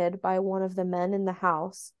assaulted by one of the men in the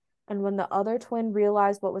house, and when the other twin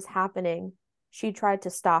realized what was happening, she tried to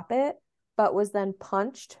stop it, but was then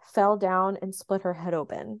punched, fell down, and split her head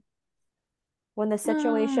open. When the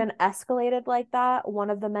situation escalated like that, one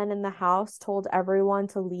of the men in the house told everyone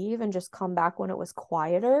to leave and just come back when it was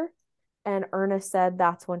quieter, and Ernest said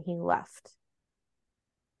that's when he left.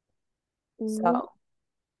 So,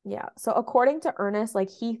 yeah. So according to Ernest, like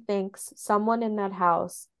he thinks someone in that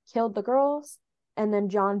house killed the girls and then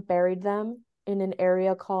John buried them in an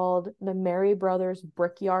area called the Mary Brothers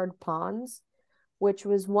Brickyard Ponds, which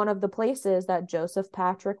was one of the places that Joseph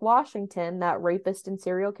Patrick Washington, that rapist and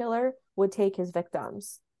serial killer, would take his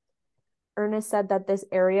victims. Ernest said that this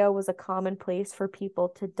area was a common place for people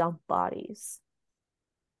to dump bodies.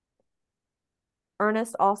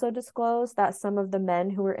 Ernest also disclosed that some of the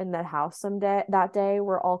men who were in the house that day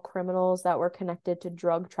were all criminals that were connected to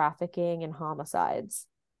drug trafficking and homicides.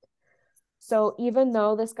 So even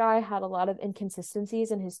though this guy had a lot of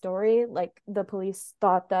inconsistencies in his story, like the police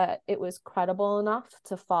thought that it was credible enough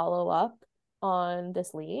to follow up on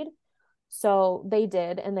this lead. So they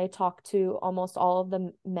did, and they talked to almost all of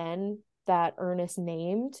the men that Ernest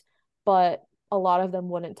named, but a lot of them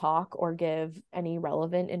wouldn't talk or give any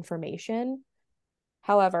relevant information.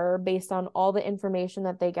 However, based on all the information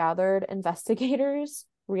that they gathered, investigators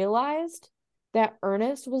realized that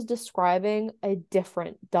Ernest was describing a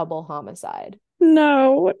different double homicide.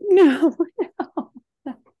 No.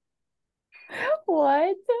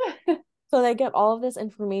 What? So they get all of this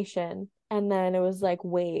information, and then it was like,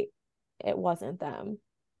 wait, it wasn't them.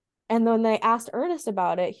 And when they asked Ernest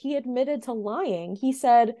about it, he admitted to lying. He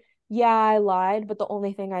said, yeah, I lied, but the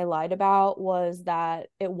only thing I lied about was that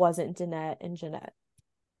it wasn't Dannette and Jeanette.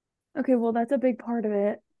 Okay, well, that's a big part of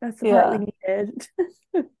it. That's the part we needed.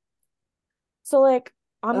 So like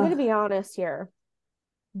I'm gonna be honest here.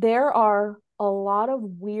 There are a lot of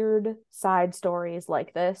weird side stories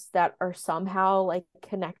like this that are somehow like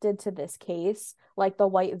connected to this case, like the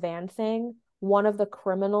white van thing. One of the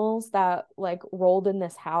criminals that like rolled in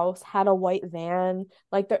this house had a white van.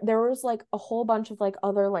 Like there was like a whole bunch of like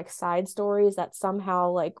other like side stories that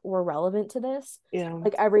somehow like were relevant to this. Yeah.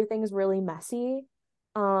 Like everything's really messy.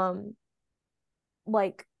 Um,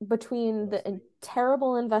 like between the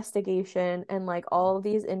terrible investigation and like all of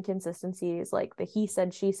these inconsistencies, like the he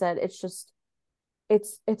said she said, it's just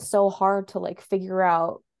it's so hard to like figure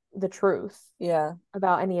out the truth Yeah.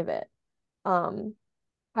 about any of it. um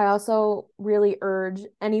I also really urge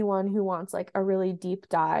anyone who wants like a really deep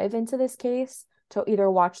dive into this case to either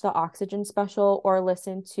watch the Oxygen special or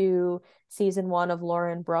listen to season 1 of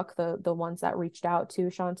Laura and Brooke, the ones that reached out to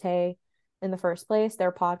Shantae in the first place.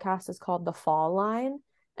 Their podcast is called The Fall Line,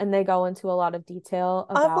 and they go into a lot of detail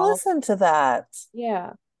I've about, listened to that.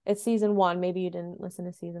 yeah, it's season 1. Maybe you didn't listen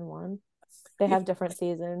to season 1. They have different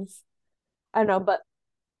seasons. I don't know,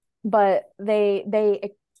 but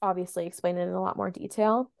they obviously explain it in a lot more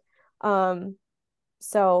detail.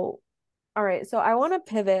 So all right, so I want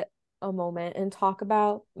to pivot a moment and talk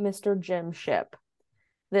about Mr. Jim Ship,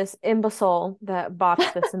 this imbecile that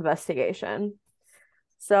botched this investigation.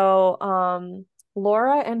 So,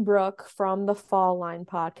 Laura and Brooke from the Fall Line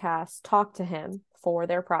podcast talked to him for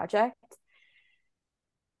their project.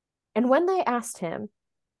 And when they asked him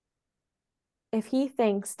if he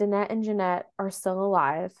thinks Dannette and Jeannette are still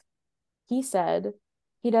alive, he said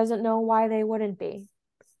he doesn't know why they wouldn't be.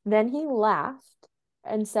 Then he laughed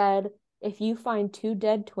and said, "If you find 2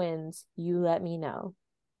 dead twins, you let me know."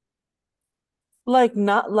 Not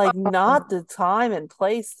the time and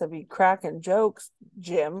place to be cracking jokes,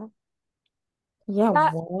 Jim. Yeah,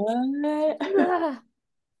 That what?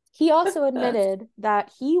 he also admitted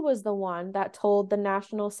that he was the one that told the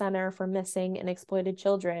National Center for Missing and Exploited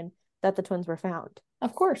Children that the twins were found.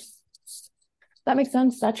 Of course. That makes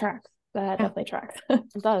sense. That tracks. That Yeah. definitely tracks.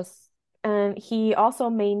 It does. And he also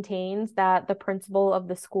maintains that the principal of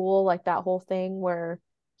the school, like that whole thing where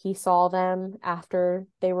he saw them after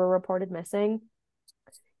they were reported missing,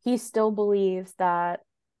 he still believes that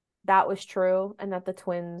that was true and that the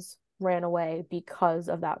twins ran away because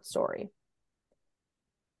of that story.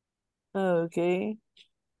 Okay.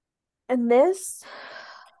 And this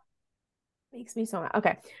makes me so mad.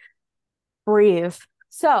 Okay, breathe.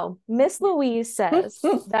 So, Miss Louise says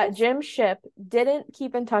that Jim Ship didn't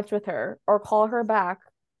keep in touch with her or call her back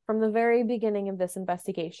from the very beginning of this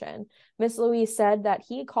investigation. Miss Louise said that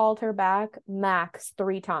he called her back max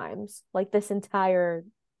 3 times, like this entire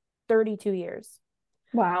 32 years.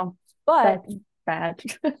 Wow. But That's bad.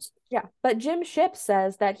 yeah, but Jim Ship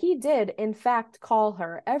says that he did, in fact, call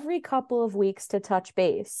her every couple of weeks to touch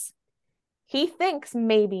base. He thinks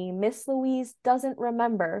maybe Miss Louise doesn't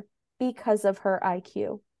remember because of her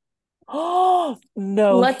IQ. Oh,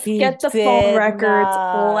 no, Let's he get the phone did records.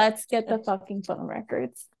 not. Let's get the fucking phone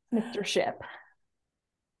records, Mr. Ship.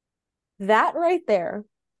 That right there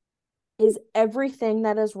is everything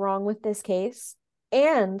that is wrong with this case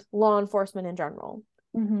and law enforcement in general.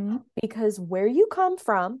 Mm-hmm. Because where you come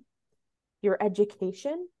from, your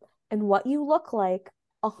education, and what you look like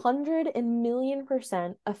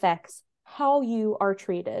 100,000,000% affects how you are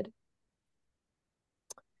treated.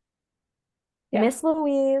 Yeah. Miss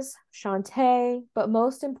Louise, Shantae, but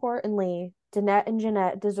most importantly, Dannette and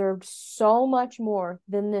Jeannette deserved so much more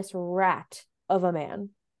than this rat of a man.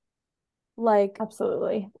 Like,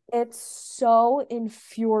 Absolutely. it's so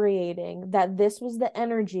infuriating that this was the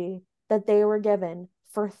energy that they were given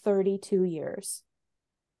for 32 years.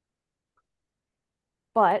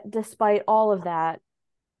 But despite all of that,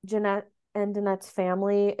 Jeannette and Dannette's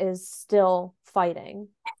family is still fighting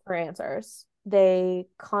for answers. They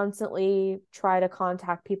constantly try to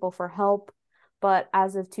contact people for help, but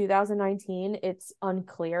as of 2019, it's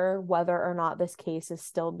unclear whether or not this case is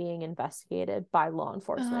still being investigated by law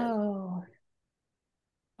enforcement. Oh.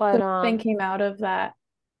 But So nothing came out of that,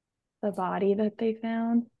 the body that they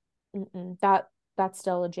found. that's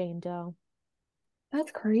still a Jane Doe.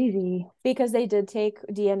 That's crazy. Because they did take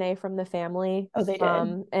DNA from the family, Oh, they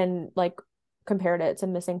did. and like compared it to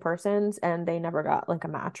missing persons, and they never got like a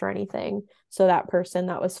match or anything. So that person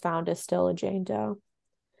that was found is still a Jane Doe.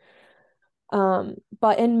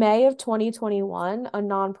 But in May of 2021, a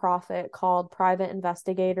nonprofit called Private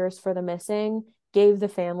Investigators for the Missing gave the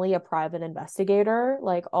family a private investigator,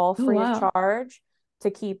 like all Oh, free of wow. charge,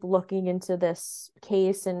 to keep looking into this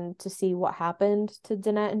case and to see what happened to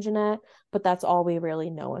Dannette and Jeannette. But that's all we really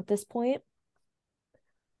know at this point.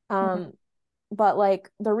 Okay. But like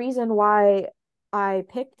the reason why I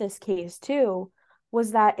picked this case too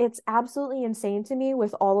was that it's absolutely insane to me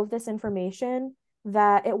with all of this information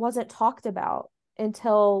that it wasn't talked about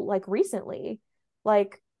until like recently.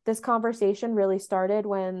 Like this conversation really started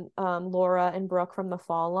when Laura and Brooke from the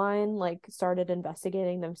Fall Line like started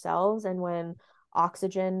investigating themselves and when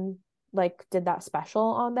Oxygen like did that special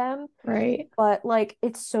on them. Right. But like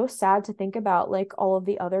it's so sad to think about like all of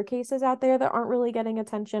the other cases out there that aren't really getting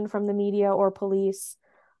attention from the media or police.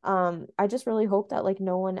 I just really hope that like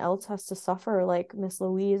no one else has to suffer like Miss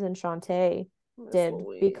Louise and Shantae Miss did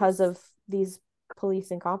because Louise. of these police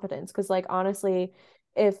incompetence. Because like honestly,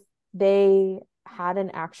 if they had an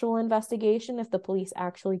actual investigation, if the police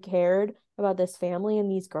actually cared about this family and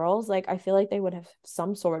these girls, like I feel like they would have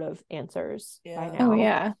some sort of answers by Yeah. Oh now.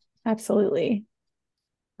 yeah, absolutely.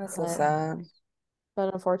 That's so But sad.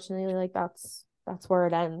 unfortunately, like that's where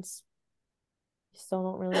it ends. You still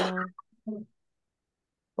don't really know.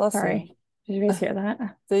 Bless him. Sorry. Did you guys hear that?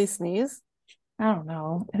 Did he sneeze? I don't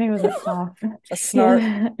know. I think it was a cough. A snort.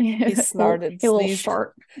 He He snorted, a little sneezed,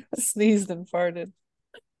 short. sneezed and farted.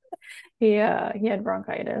 He had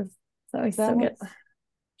bronchitis. So he still That gets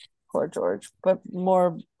poor George, but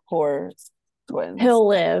more poor twins. he'll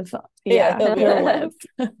live. Yeah, Yeah, he'll be he'll all right.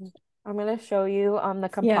 live. I'm gonna show you the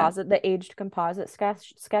Yeah. the aged composite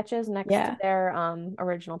sketches next to Yeah. their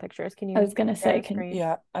original pictures. Can I you was gonna share say, the screen?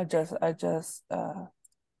 Yeah,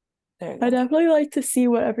 there you I go. definitely like to see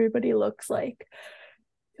what everybody looks like.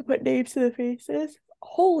 To put names to the faces.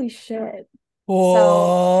 Holy shit.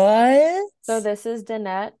 What? So this is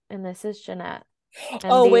Dannette and this is Jeannette. And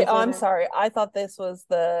Oh wait, these I'm are sorry. I thought this was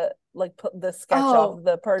the like the sketch Oh, of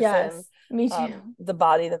the person, yes. Me too. the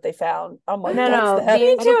body that they found. I'm like, no that's no that.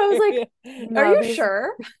 Me too. these I was like, are no you these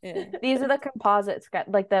sure? Yeah. these are the composite sketch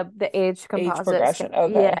like the aged Age composite sketch. progression.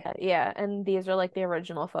 Yeah, Okay. yeah. And these are like the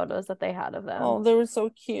original photos that they had of Oh, them. they were so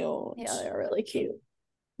Yeah, cute. they're really cute.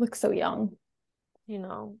 Look so young. You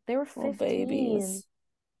know, they were Little 15. babies.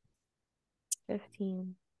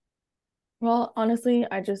 15. Well, honestly,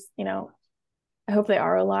 I just, I hope they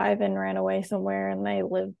are alive and ran away somewhere and they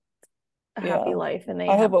live a happy Yeah. life and they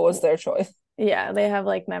I hope have, it was their choice. yeah, they have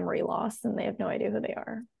like memory loss and they have no idea who they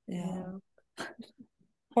are. Yeah. Yeah.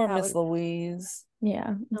 Poor That Miss would Louise. Yeah,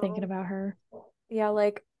 I'm thinking no. about her. Yeah,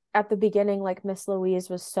 like at the beginning, like Miss Louise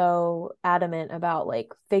was so adamant about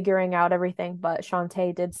like figuring out everything, but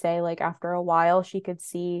Shantae did say like after a while she could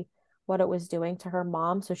see what it was doing to her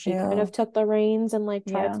mom, so she kind Yeah. of took the reins and like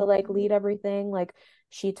tried Yeah, to like lead everything. Like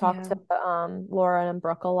she talked yeah, to Laura and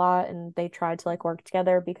Brooke a lot, and they tried to like work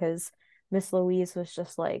together because Miss Louise was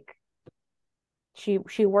just like she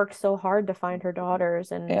worked so hard to find her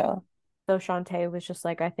daughters, and Yeah. so Shantae was just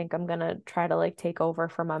like, I think I'm gonna try to like take over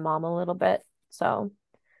for my mom a little bit. So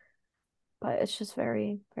but it's just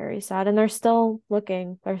very, very sad. And they're still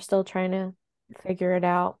looking, they're still trying to figure it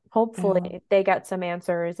out. Yeah. Hopefully, they get some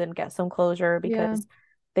answers and get some closure yeah, because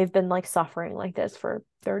they've been like suffering like this for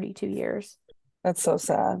 32 years. That's so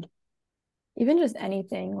sad. even just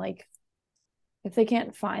anything like if they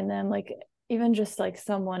can't find them, like even just like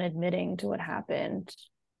someone admitting to what happened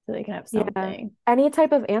so they can have Yeah. something. Any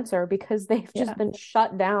type of answer because they've Yeah, just been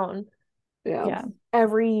shut down Yeah. yeah,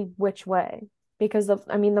 every which way. Because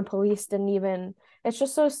I mean, the police didn't even, it's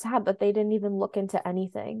just so sad that they didn't even look into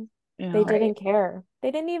anything. They Yeah. right, didn't care. They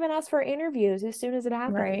didn't even ask for interviews as soon as it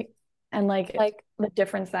happened. right. And like Like, the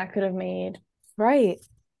difference that could have made. right.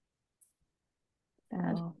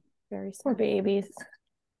 Sad. Oh. Very Poor sad. babies.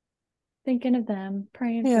 Thinking of them,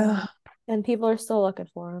 praying for Yeah. them. And people are still looking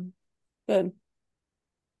for him. Good.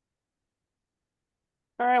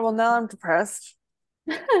 All right. Well, now I'm depressed.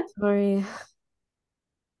 Sorry,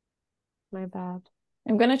 my bad.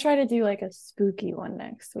 I'm gonna try to do like a spooky one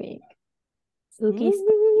next week. Spooky.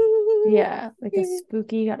 Yeah, like a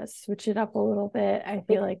spooky, gotta switch it up a little bit. I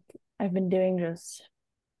feel like I've been doing just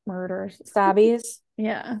murders. Stabbies.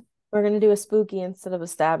 Yeah, We're gonna do a spooky instead of a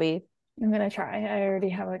stabby. I'm gonna try. I already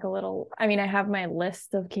have like a little, I mean, I have my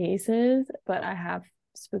list of cases, but I have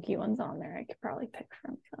spooky ones on there I could probably pick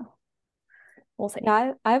from. So we'll see.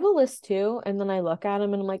 Yeah, I have a list too, and then I look at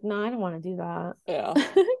them and I'm like, no, I don't want to do that. Yeah.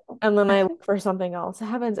 And then I look for something else. It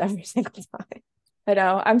happens every single time. I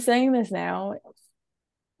know I'm saying this now,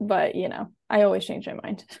 but I always change my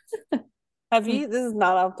mind. Have you, this is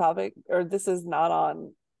not off topic, or this is not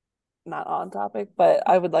on topic, but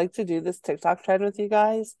I would like to do this TikTok trend with you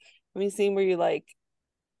guys. Have you seen where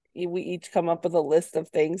we each come up with a list of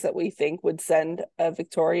things that we think would send a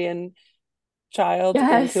Victorian child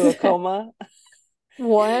Yes. into a coma?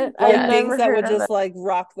 What? Like I've things never that heard would of just it. like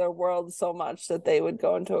rock their world so much that they would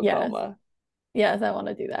go into a Yes. coma. Yes, I want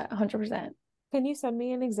to do that 100%. Can you send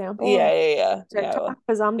me an example Yeah, of yeah, yeah. TikTok?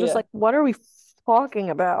 Because I'm just Yeah. like, what are we talking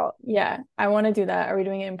about. Yeah, I want to do that. Are we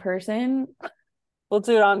doing it in person? We'll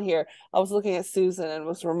do it on here. I was looking at Susan and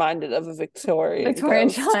was reminded of a Victorian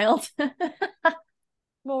ghost. child.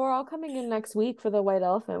 Well, we're all coming in next week for the white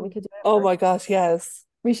elephant. We could do it. Oh my gosh, yes.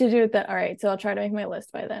 We should do it then. All right, so I'll try to make my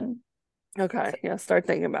list by then. Okay, yeah, start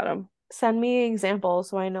thinking about them. Send me examples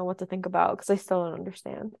so I know what to think about because I still don't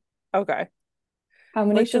understand. Okay. How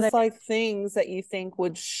many Like should just I? like things that you think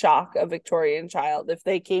would shock a Victorian child if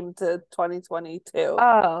they came to 2022.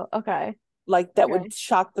 Oh, okay. Like that Okay. would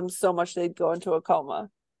shock them so much they'd go into a coma.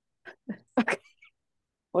 Okay.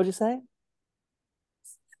 What'd you say?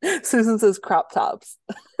 Susan says crop tops.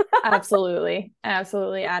 Absolutely.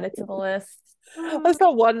 Absolutely add it to the list. I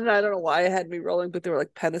saw one and I don't know why it had me rolling, but they were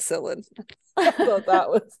like penicillin. I thought that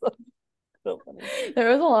was so funny. There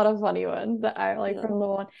was a lot of funny ones that I like Yeah. from the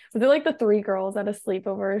one. Was it like the three girls at a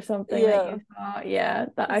sleepover or something that Yeah. you saw? Yeah,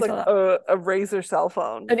 that I It's saw like that. a razor cell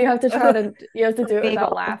phone. And you have to you have to do it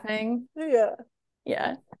without Omegle. laughing. Yeah.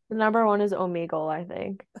 Yeah. The number one is Omegle, I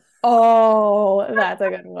think. Oh, that's a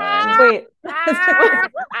good one. Wait.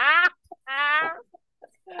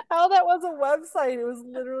 How that was a website. It was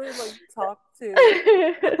literally like talk to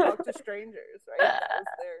strangers, right? That was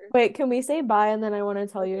there. Wait, can we say bye and then I want to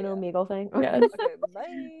tell you an Omegle thing? Yes. Okay,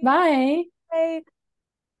 bye. Bye. Bye.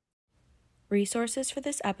 Resources for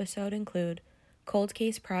this episode include Cold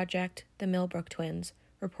Case Project, The Millbrook Twins,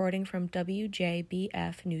 reporting from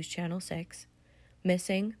WJBF News Channel 6,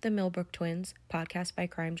 Missing, The Millbrook Twins, podcast by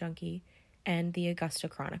Crime Junkie, and The Augusta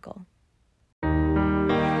Chronicle.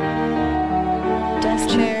 Desk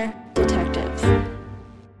chair.